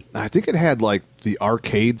 I think it had like the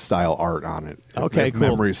arcade style art on it. Okay, if cool.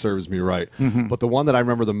 memory serves me right. But the one that I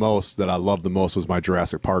remember the most, that I loved the most, was my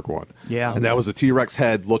Jurassic Park one. Yeah. And that was a T-Rex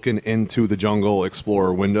head looking into the Jungle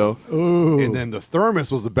Explorer window. Ooh. And then the thermos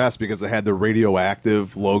was the best because it had the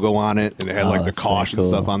radioactive logo on it, and it had like the that's very caution cool.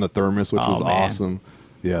 stuff on the thermos, which Oh, was man. awesome.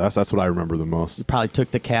 Yeah, that's what I remember the most. Probably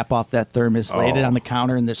took the cap off that thermos, laid it Oh. on the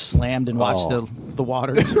counter, and just slammed and watched the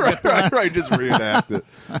water. right, just reenact it.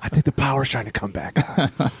 I think the power's trying to come back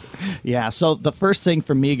on. Yeah, so the first thing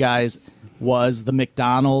for me, guys, was the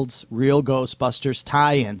McDonald's Real Ghostbusters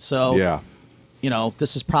tie-in. So, Yeah. you know,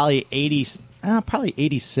 this is probably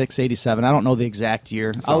 86, 87. I don't know the exact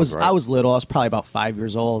year. I was right. I was little. I was probably about 5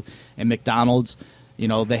 years old. And McDonald's, you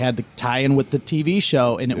know, they had the tie-in with the TV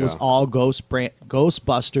show, and it was Yeah. all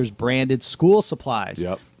Ghostbusters branded school supplies.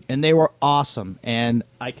 Yep. And they were awesome. And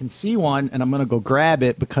I can see one, and I'm going to go grab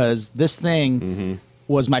it because this thing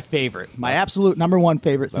was my favorite. My absolute number one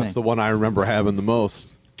favorite That's thing. the one I remember having the most.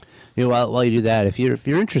 You know, while you do that, if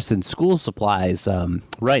you're interested in school supplies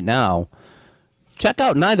right now, check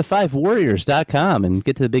out 9to5warriors.com and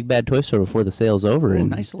get to the Big Bad Toy Store before the sale's over. Ooh, And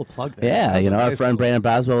nice little plug there. yeah, That's you know, a our nice friend little- Brandon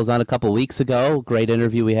Boswell was on a couple weeks ago. Great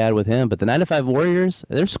interview we had with him. But the 9to5 Warriors,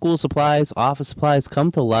 their school supplies, office supplies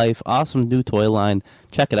come to life. Awesome new toy line.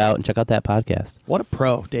 Check it out and check out that podcast. What a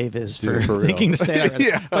pro Dave is Dude, for real. thinking to say that.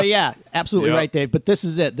 Yeah. But yeah, absolutely Yep. right, Dave. But this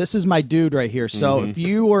is it. This is my dude right here. So if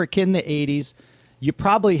you were a kid in the 80s, you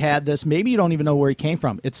probably had this. Maybe you don't even know where he came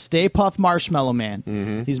from. It's Stay Puft Marshmallow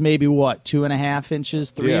Man. He's maybe, 2.5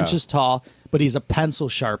 inches, 3 Yeah. inches tall, but he's a pencil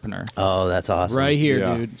sharpener. Oh, that's awesome. Right here,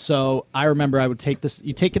 Yeah. dude. So I remember I would take this.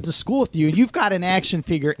 You take it to school with you, and you've got an action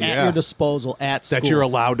figure at Yeah. your disposal at school. That you're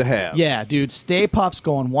allowed to have. Yeah, dude. Stay Puft's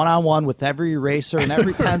going one-on-one with every eraser and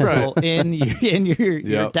every pencil in your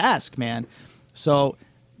Yep. desk, man. So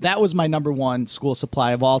that was my number one school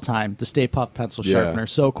supply of all time, the Stay Puft pencil Yeah. sharpener.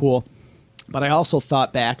 So cool. But I also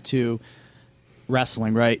thought back to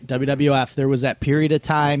wrestling, right? WWF. There was that period of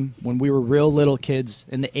time when we were real little kids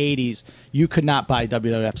in the 80s. You could not buy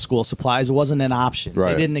WWF school supplies. It wasn't an option.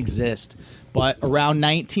 Right. They didn't exist. But around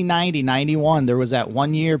 1990, 91, there was that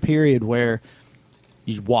 1 year period where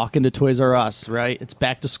you walk into Toys R Us, right? It's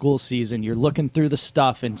back to school season. You're looking through the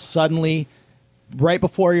stuff, and suddenly, right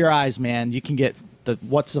before your eyes, man, you can get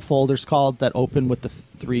what's the folders called that open with the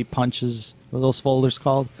 3 punches? What are those folders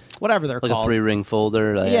called? Whatever they're Like called. a 3-ring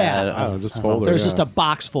folder. Yeah. I don't know, just folder. There's yeah. just a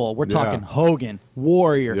box full. We're Yeah. talking Hogan,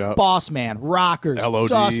 Warrior, Yep. Boss Man, Rockers, LOD.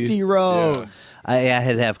 Dusty Rhodes. I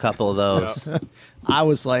had to have a couple of those. I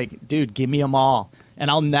was like, dude, give me them all.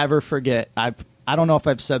 And I'll never forget. I don't know if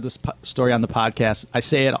I've said this story on the podcast. I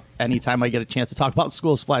say it anytime I get a chance to talk about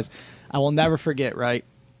school supplies. I will never forget, right?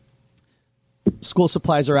 School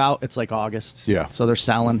supplies are out. It's like August. Yeah. So they're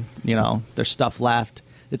selling, there's stuff left.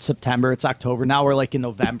 It's September. It's October. Now we're like in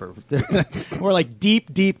November. We're like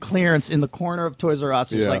deep clearance in the corner of Toys R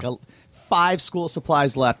Us. There's Yeah. like 5 school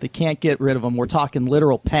supplies left. They can't get rid of them. We're talking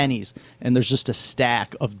literal pennies. And there's just a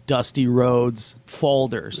stack of Dusty Rhodes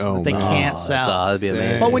folders Oh, that they no. can't That's sell. that'd be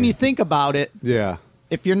amazing. But when you think about it, Yeah.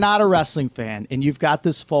 if you're not a wrestling fan and you've got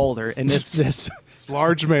this folder and it's this It's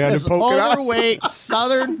large man this and poking out. overweight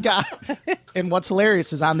Southern guy, and what's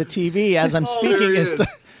hilarious is on the TV as I'm speaking there is, it to,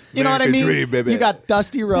 is. you know what I American mean? dream, baby. You got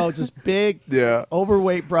Dusty Rhodes, this big, Yeah.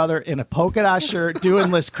 overweight brother in a polka dot shirt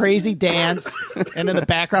doing this crazy dance, and in the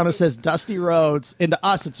background it says Dusty Rhodes. And to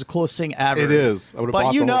us, it's the coolest thing ever. It is. I would've But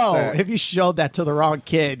bought you the whole know, set. if you showed that to the wrong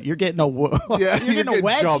kid, you're getting a Yeah, you're getting a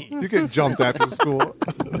wedgie. jumped. You get jumped after school.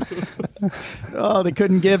 Oh, they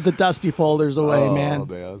couldn't give the Dusty folders away, Oh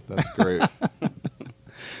man. that's great.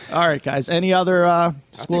 All right, guys. Any other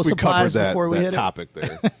school I think we covered supplies before we that hit topic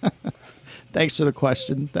there. it? Thanks for the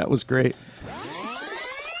question. That was great.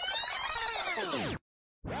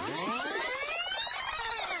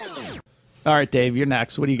 All right, Dave, you're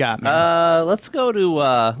next. What do you got, man? Let's go to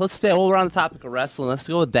let's stay. Well, we're on the topic of wrestling. Let's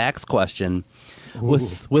go with Dak's question.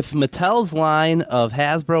 With Mattel's line of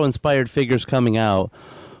Hasbro-inspired figures coming out,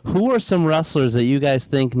 who are some wrestlers that you guys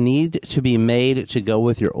think need to be made to go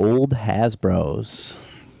with your old Hasbros?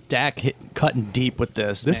 Dak cutting deep with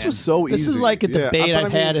this. This man. was so This is easy. like a Yeah, debate but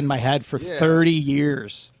I've had in my head for 30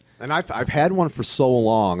 years. And I've had one for so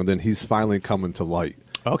long, and then he's finally coming to light.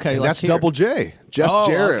 Okay, And let's that's hear. Double J, Jeff Oh,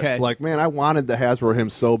 Jarrett. okay. Like, man, I wanted the Hasbro him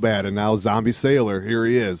so bad, and now Zombie Sailor, here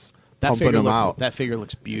he is, That pumping figure him looks, out. That figure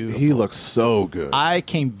looks beautiful. He looks so good. I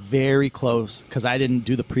came very close because I didn't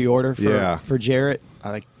do the pre-order for Jarrett.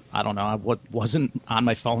 I don't know. I wasn't on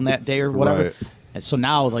my phone that day or whatever. Right. And so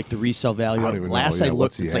now, like the resale value. I don't even know. Last Yeah, I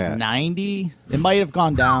what's looked, he it's like at? 90. It might have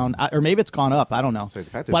gone down, or maybe it's gone up. I don't know. So the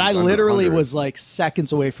fact that But he's I under literally 100. was like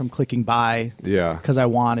seconds away from clicking buy. Yeah. Because I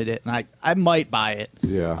wanted it, and I might buy it.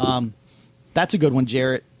 Yeah. That's a good one,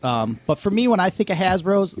 Jarrett. But for me, when I think of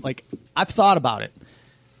Hasbro's, like I've thought about it,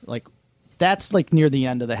 like that's like near the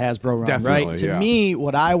end of the Hasbro run, Definitely, right? To yeah. me,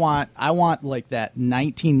 what I want like that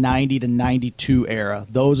 1990 to 92 era.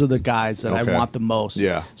 Those are the guys that Okay. I want the most.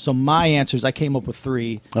 Yeah. So my answers, I came up with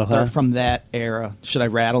 3. Okay. They're from that era. Should I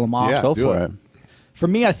rattle them off? Yeah. Go do for it. it. For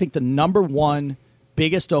me, I think the number one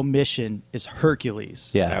biggest omission is Hercules.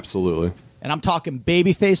 Yeah. Absolutely. And I'm talking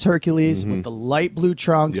babyface Hercules with the light blue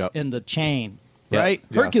trunks Yep. and the chain, Yep. right?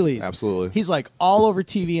 Yes, Hercules. absolutely. He's like all over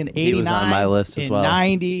TV in 89. He was on my list as in well.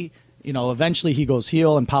 90. You know, eventually he goes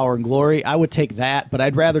heel in Power and Glory. I would take that, but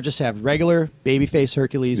I'd rather just have regular babyface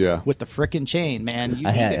Hercules Yeah. with the frickin' chain, man. You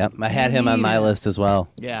I need had it. I had You him on need my it. list as well.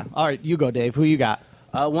 Yeah. All right, you go, Dave. Who you got?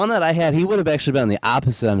 One that I had, he would have actually been on the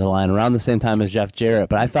opposite end of the line, around the same time as Jeff Jarrett,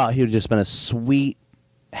 but I thought he would have just been a sweet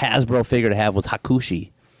Hasbro figure to have was Hakushi.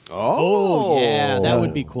 Oh, yeah, that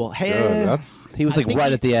would be cool. Hey, Good. That's He was I like think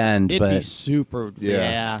right at the end, it'd be but super. Yeah.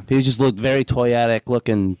 Yeah. he just looked very toyetic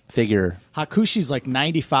looking figure. Hakushi's like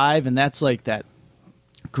 95, and that's like that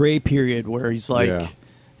gray period where he's like, Yeah.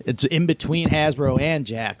 it's in between Hasbro and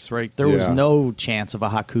Jakks, right? There was Yeah. no chance of a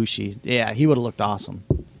Hakushi. Yeah, he would have looked awesome.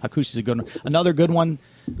 Hakushi's a good one. Another good one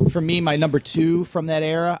for me, my number 2 from that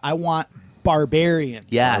era, I want Barbarian.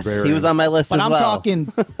 Yes, Barbarian. he was on my list But as I'm well.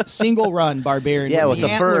 talking single run Barbarian. Yeah, with the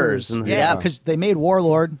antlers. furs and- yeah, yeah. because they made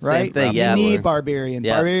Warlord, right? thing, You yeah. need Barbarian.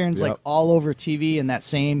 Yeah. Barbarian's Yep. like all over TV in that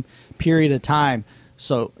same period of time.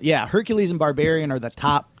 So yeah, Hercules and Barbarian are the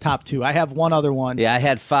top 2. I have one other one. Yeah, I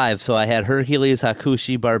had 5. So I had Hercules,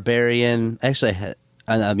 Hakushi, Barbarian. Actually,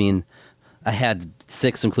 I mean, I had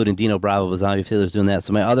 6, including Dino Bravo, but Zombie Sailor's doing that.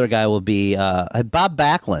 So my other guy will be Bob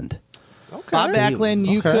Backlund. Bob Backlund,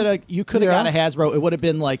 you could have Yeah. got a Hasbro. It would have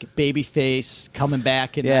been like Babyface coming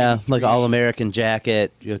back in Yeah, 93. like all American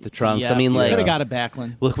jacket with the trunks. Yeah, I mean, you like could have got a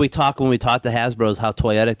Backlund. look, when we talked to Hasbro's how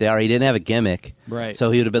toyetic they are. He didn't have a gimmick, Right.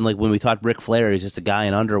 So he would have been like when we talked Ric Flair, he's just a guy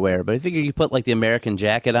in underwear. But I figured you put like the American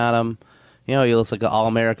jacket on him, you know, he looks like an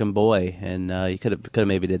all-American boy, and you could have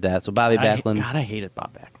maybe did that. So Bobby Backlund, God, I hated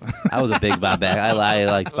Bob Backlund. I was a big Bob Backlund. I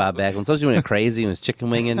liked Bob Backlund. Especially when he was crazy and was chicken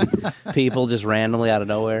winging people just randomly out of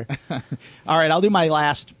nowhere. All right, I'll do my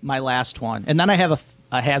last one, and then I have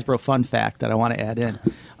a Hasbro fun fact that I want to add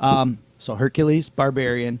in. So Hercules,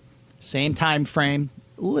 Barbarian, same time frame.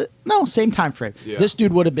 Same time frame. Yeah. This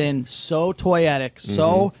dude would have been so toyetic,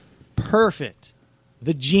 so perfect.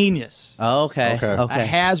 The Genius. Oh, okay. Okay. A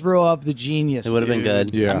Hasbro of the Genius. It would have been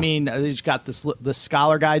dude. good. Yeah. I mean, they just got the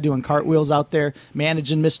scholar guy doing cartwheels out there,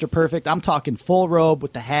 managing Mr. Perfect. I'm talking full robe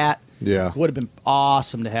with the hat. Yeah. Would have been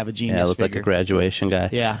awesome to have a Genius Yeah, looked like figure. a graduation guy.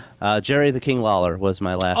 Yeah. Jerry the King Lawler was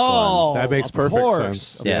my last one. Oh, That makes of perfect course,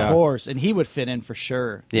 sense. Of Yeah. course, and he would fit in for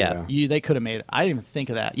sure. Yeah. They could have made it. I didn't even think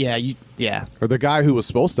of that. Yeah, yeah, Or the guy who was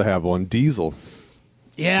supposed to have one, Diesel.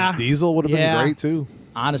 yeah. Diesel would have Yeah. been great too.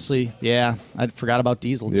 Honestly, yeah, I forgot about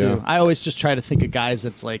Diesel Yeah. too. I always just try to think of guys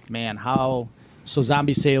that's like, man, how? So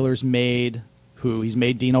Zombie Sailor's made who? He's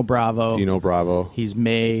made Dino Bravo. Dino Bravo, He's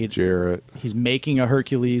made. Jarrett. He's making a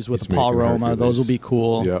Hercules with He's Paul making Roma. Hercules. Those will be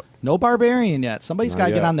cool. Yep. No Barbarian yet. Somebody's Not got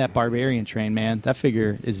to get yet. on that Barbarian train, man. That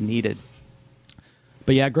figure is needed.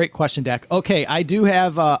 But yeah, great question, Dak. Okay, I do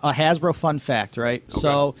have a Hasbro fun fact, right?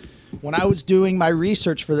 So when I was doing my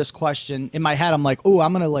research for this question, in my head, I'm like, oh,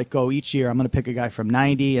 I'm going to like go each year. I'm going to pick a guy from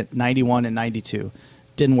 90, 91, and 92.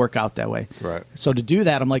 Didn't work out that way. Right. So to do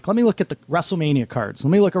that, I'm like, let me look at the WrestleMania cards. Let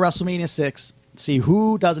me look at WrestleMania 6, see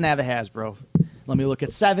who doesn't have a Hasbro. Let me look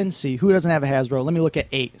at 7, see who doesn't have a Hasbro. Let me look at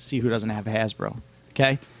 8, see who doesn't have a Hasbro.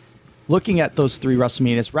 Okay? Looking at those 3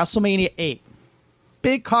 WrestleManias, WrestleMania 8,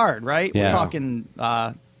 big card, right? Yeah. We're talking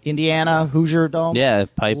Indiana, Hoosier Dome. Yeah,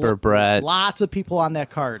 Piper, Brett, Lots of people on that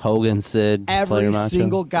card. Hogan, Sid, Flair Every Macho.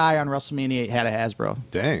 single guy on WrestleMania 8 had a Hasbro.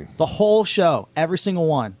 Dang. The whole show, every single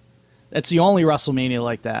one. That's the only WrestleMania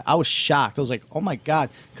like that. I was shocked. I was like, oh my God.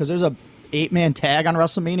 Because there's a 8-man tag on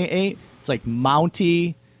WrestleMania 8. It's like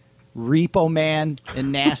Mountie, Repo Man,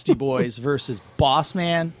 and Nasty Boys versus Boss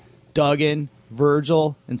Man, Duggan,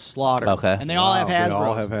 Virgil, and Slaughter. Okay. And they all have Hasbros. They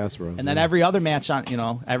all have Hasbros. And then every other match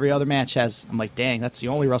has. I'm like, dang, that's the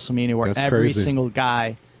only WrestleMania where That's every crazy. single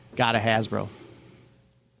guy got a Hasbro.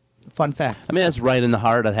 Fun fact. I mean, that's right in the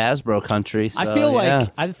heart of Hasbro country. So, I feel yeah.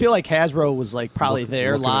 like Hasbro was like probably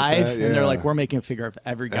there looking at live, that, and they're yeah. like, we're making a figure of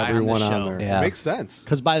every guy Everyone on the show. on there. Yeah. It makes sense.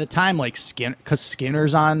 Because by the time like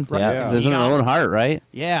Skinner's on, Yeah, right? there's an Owen Hart, right?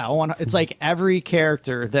 Yeah, it's like every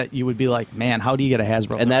character that you would be like, man, how do you get a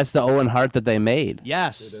Hasbro? And that's the Owen Hart that they made.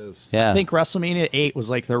 yes, It is. Yeah. I think WrestleMania 8 was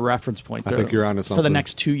like their reference point. I think you're onto for the something.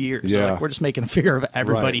 next 2 years. So, Yeah. like, we're just making a figure of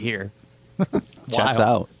everybody Right. here. Checks Wild.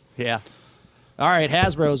 out. Yeah. All right,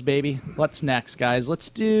 Hasbro's, baby. What's next, guys? Let's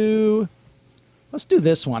do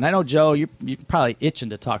this one. I know, Joe, you're probably itching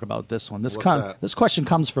to talk about this one. What's that? This question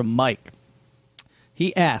comes from Mike.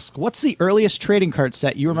 He asked, what's the earliest trading card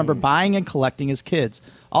set you remember buying and collecting as kids?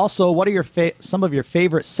 Also, what are some of your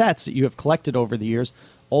favorite sets that you have collected over the years,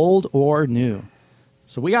 old or new?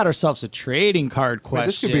 So we got ourselves a trading card question. Man,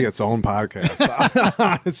 this could be its own podcast.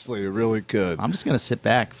 Honestly, it really could. I'm just going to sit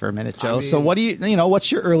back for a minute, Joe. I mean- So what do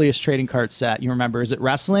what's your earliest trading card set you remember? Is it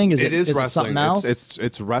wrestling? It is It wrestling. something else?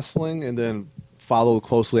 It's wrestling, and then followed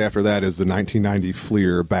closely after that is the 1990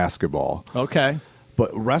 Fleer basketball. Okay.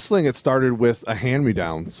 But wrestling, it started with a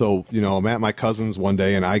hand-me-down. So, I'm at my cousin's one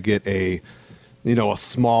day, and I get a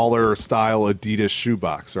smaller style Adidas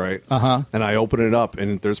shoebox, right? Uh-huh. And I open it up,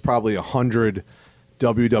 and there's probably 100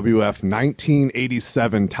 WWF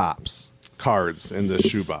 1987 tops cards in this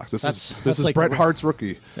shoebox. This That's is like Bret Hart's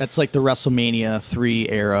rookie. That's like the WrestleMania 3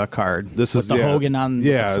 era card. This with is- the yeah. Hogan on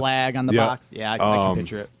Yeah, the flag on the yeah. box. Yeah, I can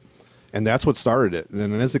picture it. And that's what started it. And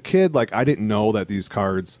then as a kid, like, I didn't know that these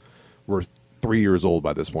cards were 3 years old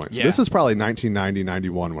by this point. So Yeah. this is probably 1990,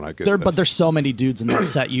 91 when I get this. But there's so many dudes in that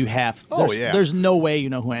set you have. Oh, There's, yeah. There's no way you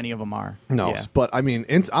know who any of them are. No, Yeah. but I mean,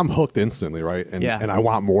 I'm hooked instantly, right? And Yeah. and I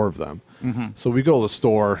want more of them. So we go to the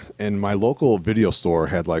store, and my local video store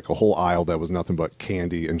had like a whole aisle that was nothing but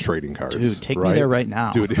candy and trading cards. Dude, take me there right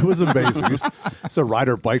now. Dude, it was amazing. We used to ride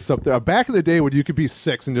our bikes up there. Back in the day when you could be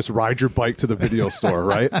 6 and just ride your bike to the video store,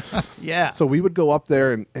 right? Yeah. So we would go up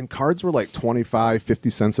there, and cards were like 25, 50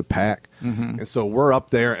 cents a pack. And so we're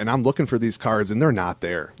up there, and I'm looking for these cards, and they're not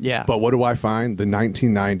there. Yeah. But what do I find? The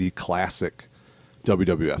 1990 classic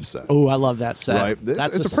WWF set. Oh, I love that set. Right,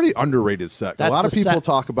 it's a pretty underrated set. A that's lot of a people set-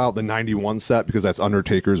 talk about the '91 set because that's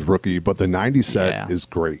Undertaker's rookie, but the '90 set Yeah. is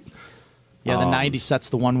great. Yeah, the 90 set's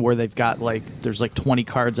the one where they've got there's like 20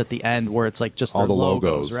 cards at the end where it's like just All their the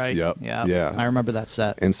logos, logos, right? yep, Yeah. yeah. I remember that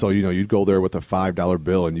set. And so you'd go there with a $5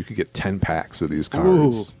 bill, and you could get 10 packs of these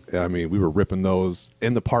cards. I mean, we were ripping those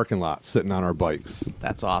in the parking lot, sitting on our bikes.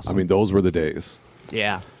 That's awesome. I mean, those were the days.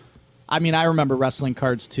 yeah. I mean, I remember wrestling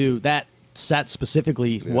cards too. That set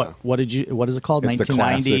specifically, Yeah. what is it called? It's the 1990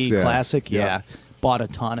 classics, yeah. classic? Yeah. Yeah. Bought a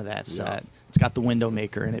ton of that set. It's got the window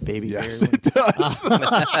maker in it, baby. Yes, Barely. it does.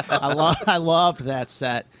 I loved that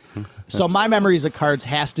set. So my memories of cards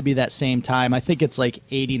has to be that same time. I think it's like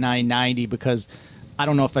 89, 90 because I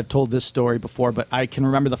don't know if I've told this story before, but I can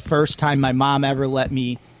remember the first time my mom ever let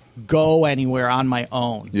me go anywhere on my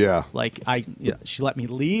own. Yeah. Like she let me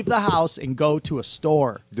leave the house and go to a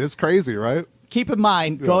store. It's crazy, right? Keep in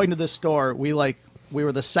mind, going to this store, we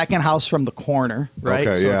were the second house from the corner, right?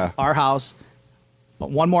 Okay, so yeah. it's our house, but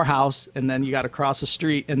one more house, and then you got to cross the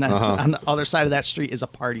street, and then on the other side of that street is a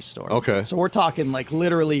party store. Okay. So we're talking like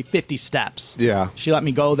literally 50 steps. Yeah. She let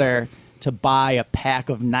me go there to buy a pack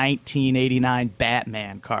of 1989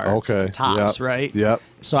 Batman cards. Okay. Tops, Yep. right? Yep.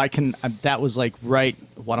 So that was like right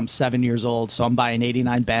when I'm 7 years old. So I'm buying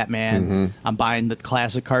 89 Batman. I'm buying the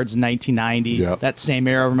classic cards in 1990. Yep. That same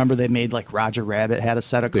era, remember they made like Roger Rabbit had a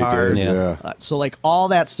set of They cards. did, yeah. So like all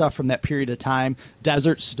that stuff from that period of time.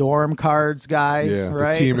 Desert Storm cards, guys. Yeah,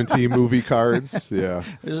 Right? the TMNT movie cards. Yeah.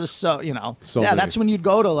 There's just so So yeah, many. that's when you'd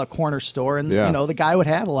go to a corner store and Yeah. the guy would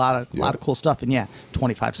have a lot of Yeah. cool stuff and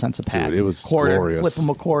 25 cents a pack. Dude, it was quarter, glorious. flip them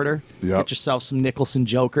a quarter. Yep. Get yourself some Nicholson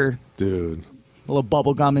Joker, Dude, a little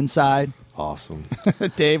bubble gum inside. awesome.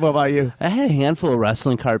 Dave, what about you? I had a handful of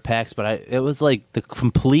wrestling card packs, but it was like the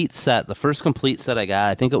complete set. The first complete set I got,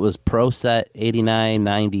 I think it was Pro Set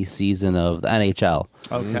 89-90 season of the NHL.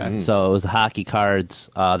 Okay. So it was the hockey cards,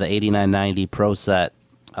 the 89-90 Pro Set.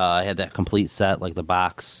 I had that complete set, like the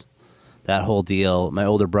box, that whole deal. My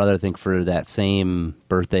older brother, I think for that same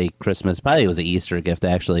birthday, Christmas, probably it was an Easter gift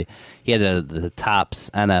actually, he had the Topps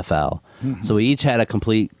NFL. So we each had a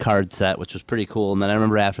complete card set, which was pretty cool. And then I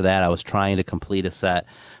remember after that I was trying to complete a set.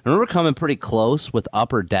 I remember coming pretty close with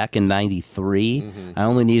Upper Deck in 93. I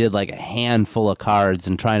only needed like a handful of cards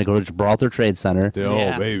and trying to go to Gibraltar Trade Center.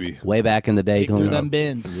 Oh, baby. Way back in the day. Dig through them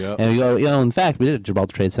bins. Yep. And we go, in fact, we did a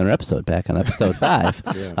Gibraltar Trade Center episode back on episode 5,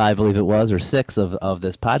 I believe it was, or 6 of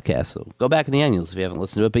this podcast. So go back in the annuals if you haven't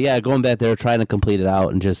listened to it. But yeah, going back there, trying to complete it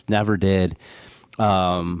out and just never did.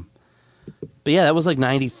 But yeah, that was like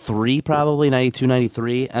 93 probably, 92,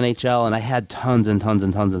 93 NHL, and I had tons and tons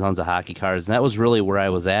and tons and tons of hockey cards, and that was really where I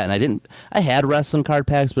was at. And I had wrestling card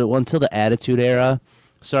packs, but until the Attitude Era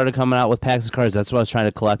started coming out with packs of cards, that's why I was trying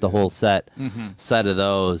to collect the whole set of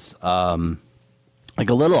those. Like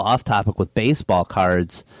a little off topic with baseball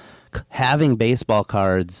cards, having baseball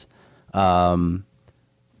cards,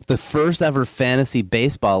 the first ever fantasy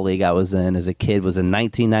baseball league I was in as a kid was in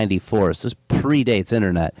 1994. So this predates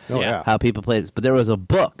internet. Oh, yeah. How people played this. But there was a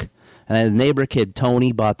book, and a neighbor kid,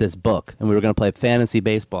 Tony, bought this book, and we were going to play fantasy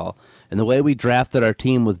baseball. And the way we drafted our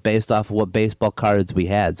team was based off of what baseball cards we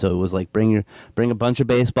had. So it was like bring a bunch of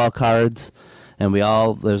baseball cards, and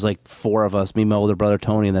there's like 4 of us, me, my older brother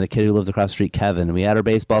Tony, and then a kid who lived across the street, Kevin. And we had our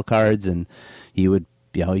baseball cards, and you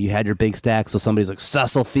had your big stack, so somebody's like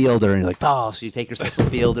Cecil Fielder, and you're like, oh, so you take your Cecil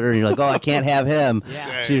Fielder, and you're like, oh, I can't have him.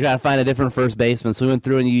 So you got to find a different first baseman. So we went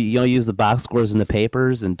through and you use the box scores in the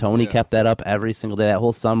papers, and Tony kept that up every single day that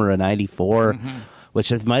whole summer of 94. Which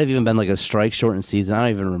might have even been like a strike-shortened season. I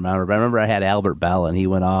don't even remember. But I remember I had Albert Bell, and he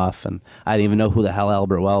went off, and I didn't even know who the hell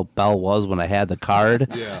Albert Bell was when I had the card.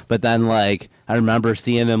 But then, like, I remember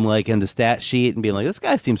seeing him, like, in the stat sheet and being like, this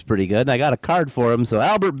guy seems pretty good, and I got a card for him, so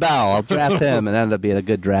Albert Bell, I'll draft him, and it ended up being a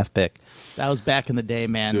good draft pick. That was back in the day,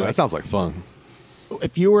 man. Dude, that sounds like fun.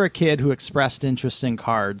 If you were a kid who expressed interest in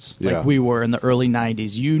cards, like we were in the early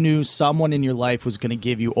 90s, you knew someone in your life was going to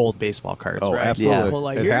give you old baseball cards, Oh, right? absolutely. So,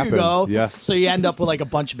 like, It here happened. you go. Yes. So you end up with like a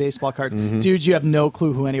bunch of baseball cards. Dude, you have no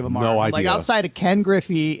clue who any of them are. No Like idea. outside of Ken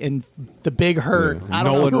Griffey and the Big Hurt, I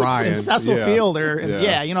don't Nolan know who, Ryan. and Cecil Yeah. Fielder. And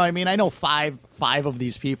Yeah. you know what I mean? I know five of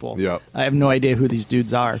these people. Yep. I have no idea who these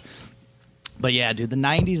dudes are. But yeah, dude, the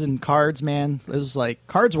 90s and cards, man, it was like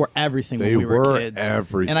cards were everything They when we were were kids.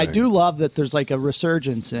 everything. And I do love that there's like a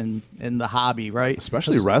resurgence in the hobby, right?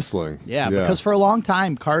 Especially 'Cause- wrestling. Yeah, because for a long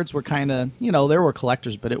time, cards were kind of, there were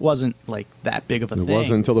collectors, but it wasn't like that big of a it thing.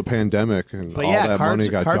 wasn't until the pandemic and But all yeah, that cards,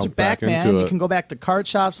 money got cards are dumped back, man. into You it. can go back to card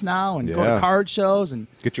shops now and go Yeah. to card shows and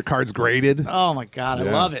Get your cards graded. oh my god, I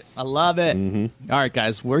Yeah. love it. I love it. All right,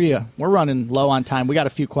 guys, we're running low on time. We got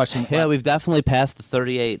a few questions. Yeah, left. we've definitely passed the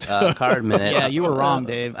 38 card minute. Yeah, you were wrong,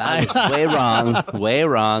 Dave. I was way wrong. Way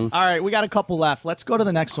wrong. All right, we got a couple left. Let's go to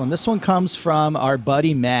the next one. This one comes from our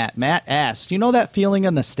buddy Matt. Matt asked, you know that feeling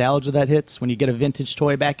of nostalgia that hits when you get a vintage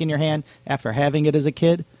toy back in your hand after having it as a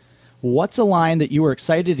kid? What's a line that you were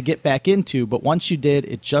excited to get back into, but once you did,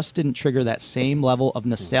 it just didn't trigger that same level of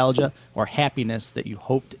nostalgia or happiness that you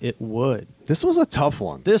hoped it would? This was a tough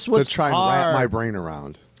one. This was to try and hard. wrap my brain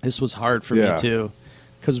around. This was hard for Yeah. me, too.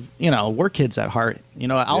 Because, we're kids at heart.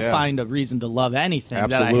 I'll Yeah. find a reason to love anything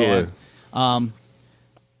Absolutely. that I had.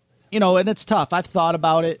 And it's tough. I've thought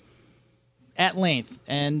about it at length.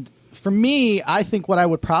 And for me, I think what I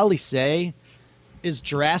would probably say is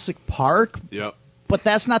Jurassic Park. Yep. But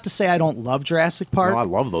that's not to say I don't love Jurassic Park. No, I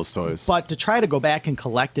love those toys. But to try to go back and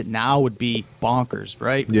collect it now would be bonkers,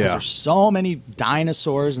 right? Because Yeah. there's so many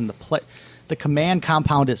dinosaurs and the command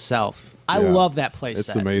compound itself. I Yeah. last that place.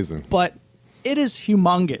 It's amazing. But it is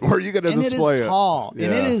humongous. Where are you gonna and display it? it? Is tall. And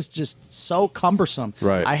Yeah. it is just so cumbersome.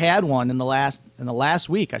 Right. I had one in the last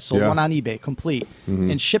week. I sold Yeah. one on eBay complete.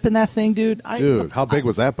 And shipping that thing, dude. Dude, how big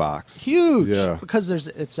was that box? Huge. Yeah. Mm-hmm. Because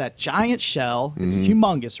it's that giant shell. It's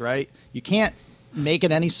humongous, right? You can't make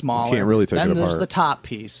it any smaller. can't really take then it there's apart. the top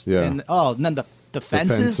piece. Yeah. And then the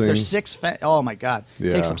fences. fencing. There's 6 oh my god. It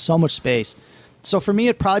Yeah. takes up so much space. So for me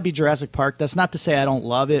it'd probably be Jurassic Park. That's not to say I don't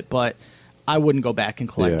love it, but I wouldn't go back and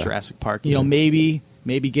collect Yeah. Jurassic Park. Maybe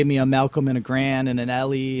give me a Malcolm and a Grant and an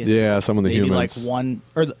Ellie. And Yeah, some of the maybe humans. like one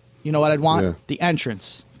or you know what I'd want? Yeah. The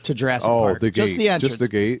entrance to Jurassic Oh, Park. the Just gate. the entrance. Just the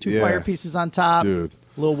gate? 2 Yeah. fire pieces on top. Dude.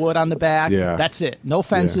 Little wood on the back. Yeah. That's it. No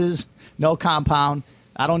fences, no compound.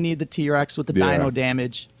 I don't need the T-Rex with the Yeah. dino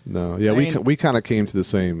damage. No, yeah, I mean- we kind of came to the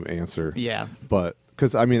same answer. Yeah. But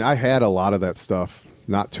because I had a lot of that stuff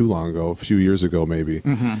not too long ago, a few years ago maybe,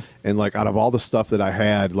 and like out of all the stuff that I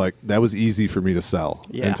had, like that was easy for me to sell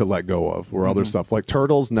Yeah. and to let go of. Where other stuff like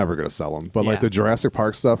Turtles, never gonna sell them, but Yeah. like the Jurassic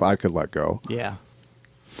Park stuff, I could let go. Yeah.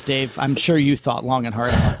 Dave, I'm sure you thought long and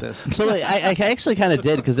hard about this. So I actually kind of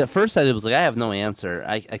did because at first I was like, I have no answer.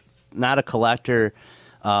 not a collector,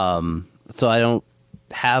 so I don't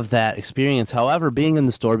have that experience. However, being in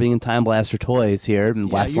the store, being in Time Blaster Toys here in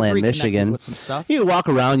Westland, you've reconnected Michigan, with some stuff. you walk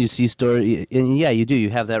around, you see story, and yeah, you do. You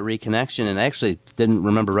have that reconnection. And I actually didn't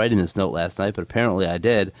remember writing this note last night, but apparently I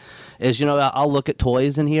did. Is I'll look at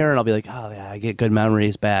toys in here and I'll be like, oh yeah, I get good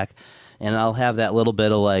memories back, and I'll have that little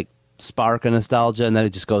bit of like spark of nostalgia, and then it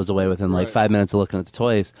just goes away within like 5 minutes of looking at the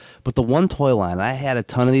toys. But the one toy line, I had a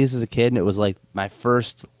ton of these as a kid, and it was like my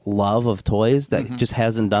first love of toys that just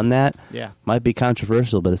hasn't done that. Yeah. Might be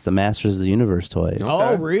controversial, but it's the Masters of the Universe toys.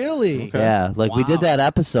 Oh, really? Yeah, like we did that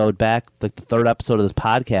episode back, like the third episode of this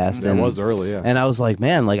podcast. It and was early, yeah. And I was like,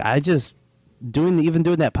 man, like I just doing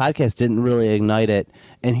that podcast didn't really ignite it.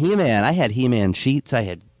 And He-Man, I had He-Man sheets, I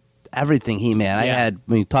had everything He-Man. I had,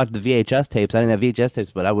 when you talked to the VHS tapes, I didn't have VHS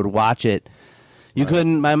tapes, but I would watch it. You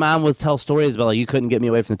couldn't, my mom would tell stories about like you couldn't get me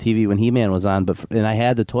away from the TV when He-Man was on, and I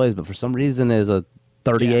had the toys, but for some reason as a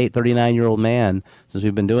 39-year-old man, since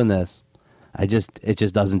we've been doing this, it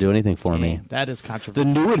just doesn't do anything for me. That is The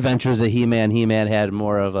controversial. new adventures of He-Man had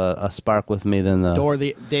more of a spark with me than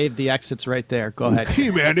the... Dave, the exit's right there. Go ahead.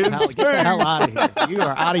 He-Man in Get the hell out of here. You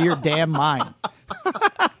are out of your damn mind.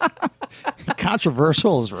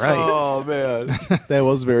 Controversial is right. Oh man, that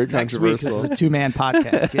was very Next week, this is controversial. a two-man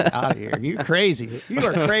podcast. Get out of here. You're crazy. You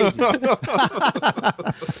are crazy.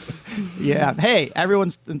 Yeah. Hey,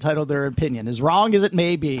 everyone's entitled to their opinion. As wrong as it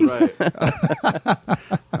may be. Right.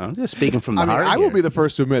 I'm just speaking from the I mean, heart I will here. be the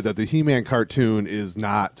first to admit that the He-Man cartoon is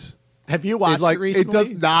not. Have you watched it recently? It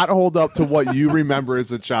does not hold up to what you remember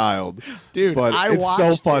as a child, Dude, But it's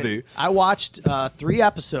watched so funny. it. I watched 3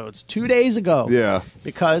 episodes 2 days ago. Yeah.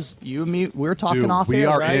 Because you and me, we were talking Dude, off we air,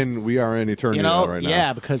 are right? in eternity now right now.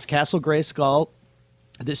 Yeah, because Castle Grayskull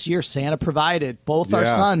this year, Santa provided. Both our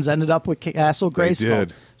Yeah. sons ended up with Castle Grayskull.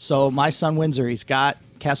 did. So my son Windsor, he's got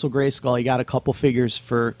Castle Grayskull. He got a couple figures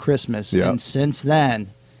for Christmas, Yeah. and since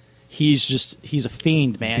then, he's a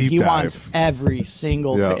fiend, man. Deep he dive. wants every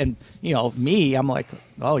single Yeah. and me, I'm like,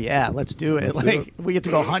 oh yeah, let's do it. Let's do like it. we get to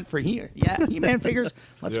go hunt for He-Man figures.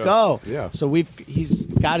 Let's Yeah. go. Yeah. So he's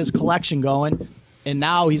got his collection going, and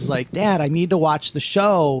now he's like, Dad, I need to watch the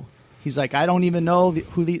show. He's like, I don't even know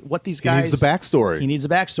what these He guys. needs the backstory. He needs a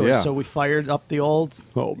backstory. Yeah. So we fired up the old.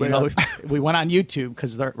 Oh, you man. know, we went on YouTube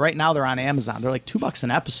because right now they're on Amazon. They're like $2 an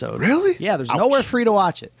episode. Really? Yeah. There's Ouch. nowhere free to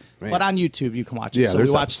watch it, Man. but on YouTube you can watch it. Yeah, so we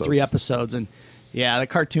there's watched 3 episodes. episodes, and yeah, the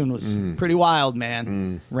cartoon was pretty wild,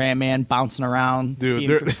 man. Ram Man bouncing around, Dude,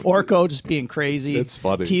 being, Orko just being crazy. It's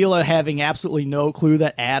funny. Tila having absolutely no clue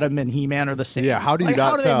that Adam and He-Man are the same. Yeah, how do you Like,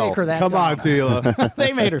 not how do tell? They make her that Come dumb? on, Tila.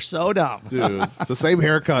 They made her so dumb. Dude, it's the same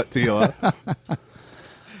haircut, Tila.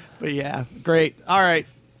 But yeah, great. All right.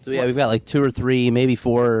 So yeah, we've got like 2 or 3, maybe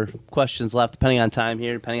 4 questions left, depending on time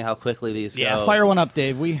here, depending on how quickly these Yeah, go. fire one up,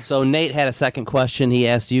 Dave. So Nate had a second question. He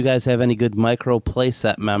asked, do you guys have any good micro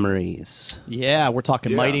playset memories? Yeah, we're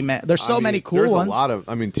talking Mighty Max. There's so many cool there's ones. a lot of.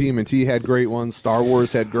 I mean, TMNT had great ones. Star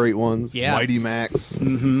Wars had great ones. Yeah. Mighty Max.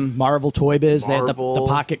 Marvel Toy Biz. They had the Marvel.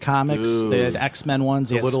 Pocket Comics. Dude. They had X-Men ones.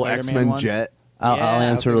 They The had little Spider-Man X-Men ones. jet. I'll Yeah,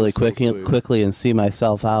 answer that really was so sweet. quickly and see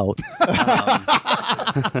myself out.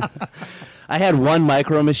 I had one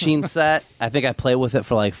Micro Machine set. I think I played with it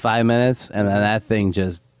for like 5 minutes, and then that thing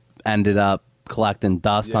just ended up collecting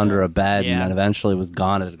dust under a bed, Yeah. and then eventually was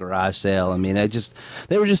gone at a garage sale. I mean,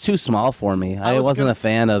 they were just too small for me. I was wasn't gonna- a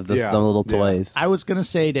fan of the little Yeah. toys. I was gonna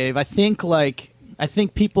say, Dave. I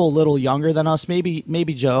think people a little younger than us, maybe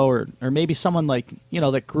Joe or maybe someone like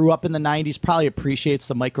that grew up in the '90s, probably appreciates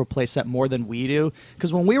the micro playset more than we do.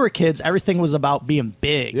 Because when we were kids, everything was about being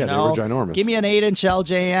big. Yeah, you they know? were ginormous. Give me an 8-inch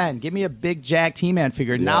LJN. Give me a big jacked He-Man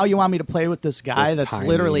figure. Now you want me to play with this guy This that's tiny-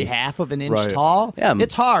 literally half of an inch Right. tall? Yeah.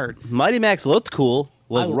 It's hard. Mighty Max looked cool.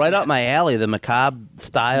 Was I- right up my alley, the macabre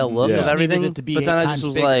style look Yeah. of Just everything. needed it to be But then 8 I times just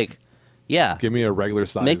was bigger. like, yeah, Give me a regular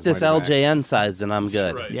size. make this Mighty Max. LJN size and I'm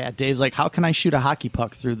good. Yeah, Dave's like, how can I shoot a hockey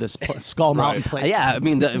puck through this Skull Mountain place? Yeah, I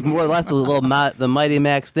mean, more or less the little the Mighty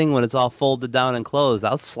Max thing when it's all folded down and closed.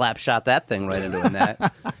 I'll slap shot that thing right into a net.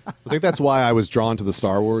 I think that's why I was drawn to the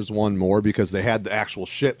Star Wars one more, because they had the actual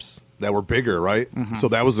ships that were bigger, right? So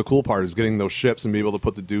that was the cool part, is getting those ships and be able to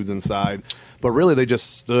put the dudes inside. But really, they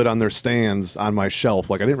just stood on their stands on my shelf.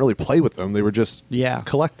 Like, I didn't really play with them. They were just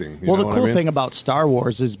collecting. You Well, know the what cool I mean? thing about Star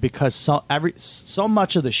Wars is because so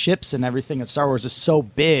much of the ships and everything in Star Wars is so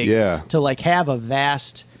big. Yeah. To like have a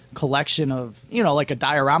vast collection of like a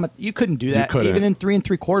diorama, you couldn't do that. couldn't. Even in 3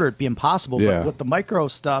 3/4, it'd be impossible. Yeah. But with the micro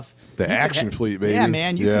stuff, The you could action fleet, baby. Yeah,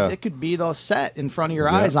 man, Yeah. it could be those set in front of your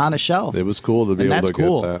eyes on a shelf. It was cool to be And able that's to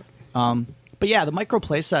cool. get that. But yeah, the micro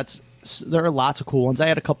play sets, there are lots of cool ones. I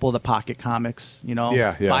had a couple of the Pocket Comics,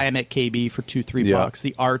 Yeah. buy them at KB for $2-3 Yeah. bucks.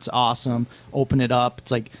 The art's awesome. Open it up.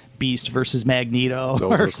 It's like Beast versus Magneto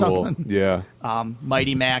Those or are cool. something. Yeah.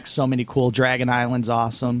 Mighty Max, so many cool. Dragon Island's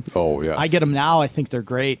awesome. Oh, yes. I get them now. I think they're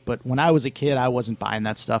great. But when I was a kid, I wasn't buying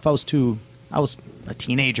that stuff. I was a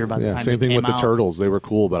teenager by the Yeah, time same they thing with came the out. Turtles. They were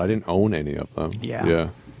cool, but I didn't own any of them. Yeah. Yeah.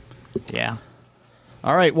 Yeah.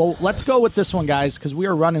 All right. Well, let's go with this one, guys, because we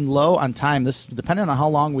are running low on time. This, depending on how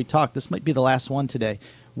long we talk, this might be the last one today.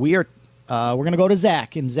 We're going to go to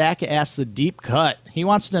Zach, and Zach asks the deep cut. He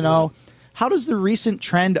wants to know, how does the recent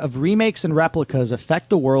trend of remakes and replicas affect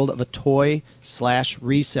the world of a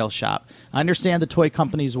toy/resale shop? I understand the toy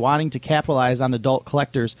companies wanting to capitalize on adult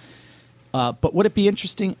collectors, but would it be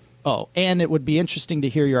interesting? Oh, and it would be interesting to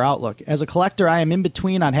hear your outlook. As a collector, I am in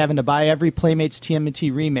between on having to buy every Playmates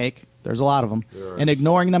TMNT remake. There's a lot of them. And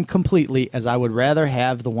ignoring them completely, as I would rather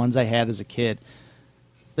have the ones I had as a kid.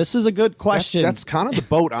 This is a good question. That's kind of the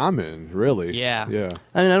boat I'm in, really. Yeah. Yeah.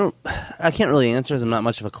 I mean, I can't really answer as I'm not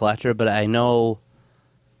much of a collector, but I know,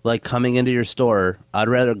 like, coming into your store, I'd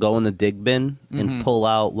rather go in the dig bin and pull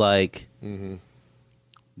out, like,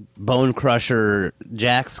 Bone Crusher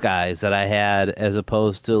Jax guys that I had, as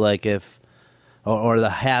opposed to, like, or the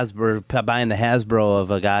Hasbro, buying the Hasbro of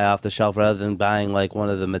a guy off the shelf rather than buying, like, one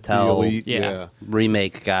of the The Mattel Elite, Yeah.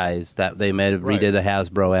 remake guys that they may have Right. redid a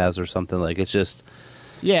Hasbro as or something. Like, it's just,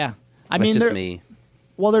 Yeah. I that's mean, just there, me.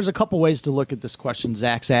 well, there's a couple ways to look at this question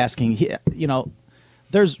Zach's asking.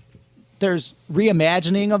 There's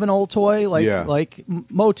reimagining of an old toy, like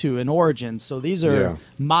Motu and Origins. So these are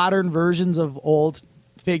modern versions of old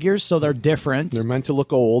figures, so they're different. They're meant to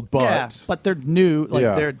look old, but they're new. Like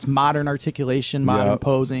Yeah. it's modern articulation, modern Yep.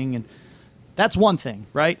 posing, and that's one thing,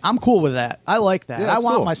 right? I'm cool with that. I like that. Yeah, I that's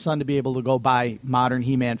want cool. my son to be able to go buy modern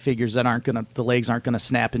He-Man figures that the legs aren't gonna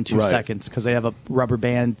snap in 2 Right. seconds because they have a rubber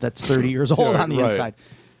band that's 30 years old Yeah, on the right. inside.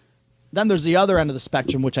 Then there's the other end of the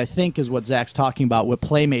spectrum, which I think is what Zach's talking about with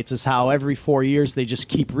Playmates, is how every 4 years they just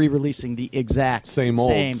keep re-releasing the exact Same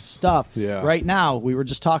same olds. stuff. Yeah. Right now, we were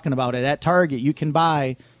just talking about it. At Target, you can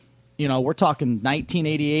buy, we're talking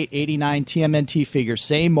 1988, 89 TMNT figures,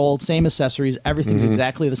 same mold, same accessories, everything's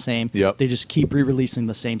exactly the same. Yep. They just keep re-releasing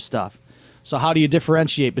the same stuff. So how do you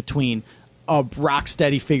differentiate between a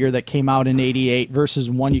Rocksteady figure that came out in 88 versus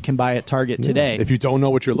one you can buy at Target today? If you don't know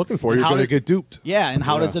what you're looking for, And you're how going to does- get duped. Yeah, and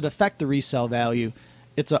how Yeah. does it affect the resale value?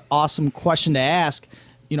 It's an awesome question to ask.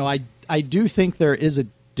 I do think there is a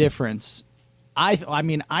difference. I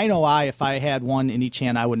mean, I know if I had one in each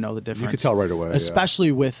hand, I would know the difference. could tell right away, yeah.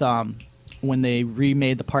 Especially with when they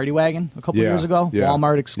remade the Party Wagon a couple Yeah, years ago, yeah.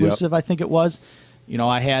 Walmart exclusive, I think it was.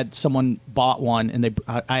 I had someone bought one, and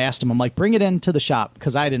I asked them, I'm like, bring it into the shop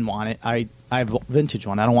because I didn't want it. I have a vintage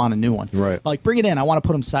one. I don't want a new one. Right. Like, bring it in. I want to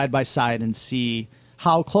put them side by side and see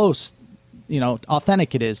how close,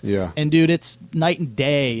 authentic it is. Yeah. And dude, it's night and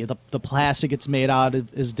day. The plastic it's made out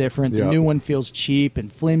of is different. The Yeah. new one feels cheap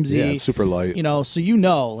and flimsy. Yeah, it's super light.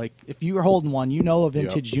 So like if you were holding one, a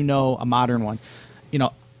vintage, Yep. a modern one.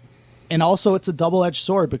 And also it's a double-edged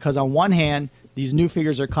sword because on one hand, these new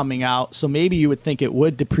figures are coming out, so maybe you would think it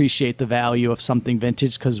would depreciate the value of something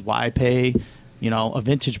vintage because why pay, a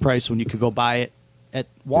vintage price when you could go buy it at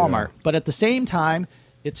Walmart? Yeah. But at the same time,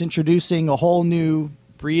 it's introducing a whole new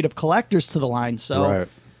breed of collectors to the line. So Right.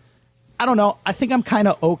 I don't know. I think I'm kind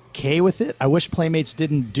of okay with it. I wish Playmates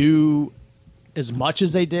didn't do as much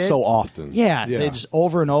as they did. So often. Yeah, they just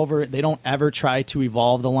over and over. They don't ever try to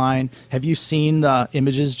evolve the line. Have you seen the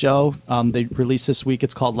images, Joe? They released this week.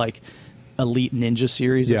 It's called like Elite Ninja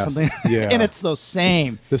Series or Yes, something. yeah. And it's the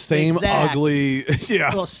same exact- ugly.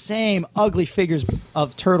 Yeah. those same ugly figures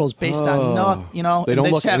of turtles based on They and don't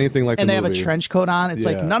look just have- anything like and the they have a movie. trench coat on. It's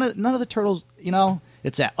like Yeah. none of the turtles.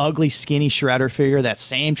 It's that ugly skinny Shredder figure, that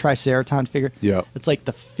same Triceraton figure. Yep. It's like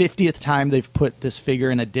the 50th time they've put this figure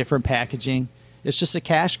in a different packaging. It's just a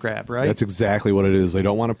cash grab, right? That's exactly what it is. They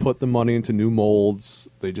don't want to put the money into new molds.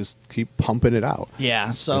 They just keep pumping it out. Yeah.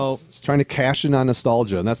 So It's trying to cash in on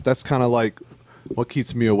nostalgia, and that's kind of like what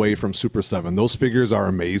keeps me away from Super 7. Those figures are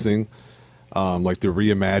amazing, like the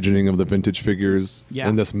reimagining of the vintage figures Yeah.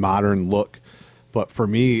 and this modern look. But for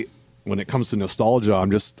me, when it comes to nostalgia,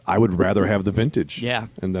 I would rather have the vintage. Yeah.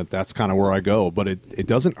 And that's kind of where I go. But it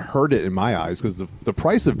doesn't hurt it in my eyes because the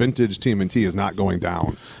price of vintage TMNT is not going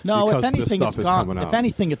down. no, if because this anything, stuff it's is gone. coming out. If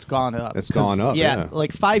anything, it's gone up. It's 'Cause, gone up, yeah.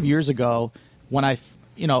 Like 5 years ago, when I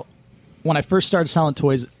first started selling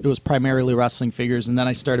toys, it was primarily wrestling figures, and then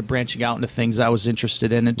I started branching out into things I was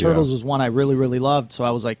interested in. And Turtles Yeah. was one I really, really loved. So I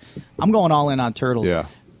was like, I'm going all in on Turtles. Yeah.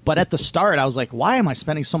 But at the start, I was like, why am I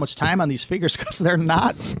spending so much time on these figures? Because they're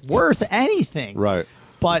not worth anything. Right.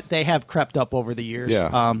 but they have crept up over the years.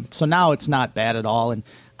 Yeah. So now it's not bad at all, and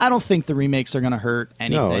I don't think the remakes are going to hurt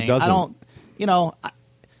anything. No, it doesn't. I don't.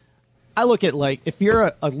 I look at, like, if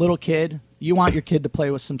you're a little kid, you want your kid to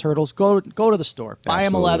play with some turtles, go to the store, buy him a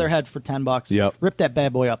Absolutely. Leatherhead for $10. Yep. Rip that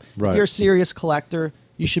bad boy up. Right. If you're a serious collector,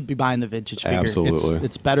 you should be buying the vintage figure. Absolutely.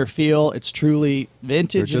 It's better feel. It's truly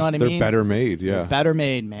vintage. You know what I mean? They're better made. Yeah. They're better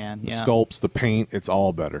made, man. The Yeah. sculpts, the paint, it's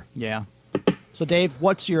all better. Yeah. So, Dave,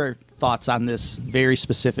 what's your thoughts on this very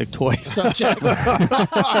specific toy subject?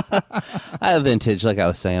 I have vintage, like I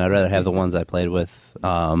was saying. I'd rather have the ones I played with.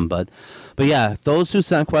 But yeah, those who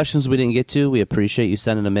sent questions we didn't get to, we appreciate you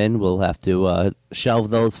sending them in. We'll have to shelve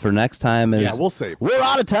those for next time. Yeah, we'll save. We're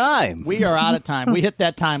out of time. We are out of time. We hit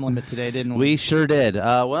that time limit today, didn't we? We sure did.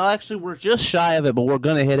 Well, actually, we're just shy of it, but we're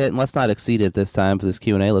going to hit it, and let's not exceed it this time for this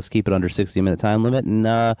Q&A. Let's keep it under 60-minute time limit.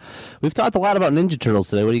 And we've talked a lot about Ninja Turtles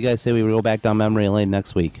today. What do you guys say we go back down memory lane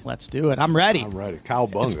next week? Let's do it. I'm ready. I'm ready.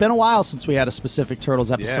 Cowabunga. It's been a while since we had a specific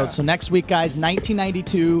Turtles episode. Yeah. So next week, guys,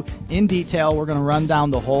 1992 in detail. We're going to run down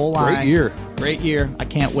the whole line. Great year. Great year. I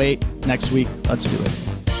can't wait. Next week, let's do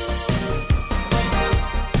it.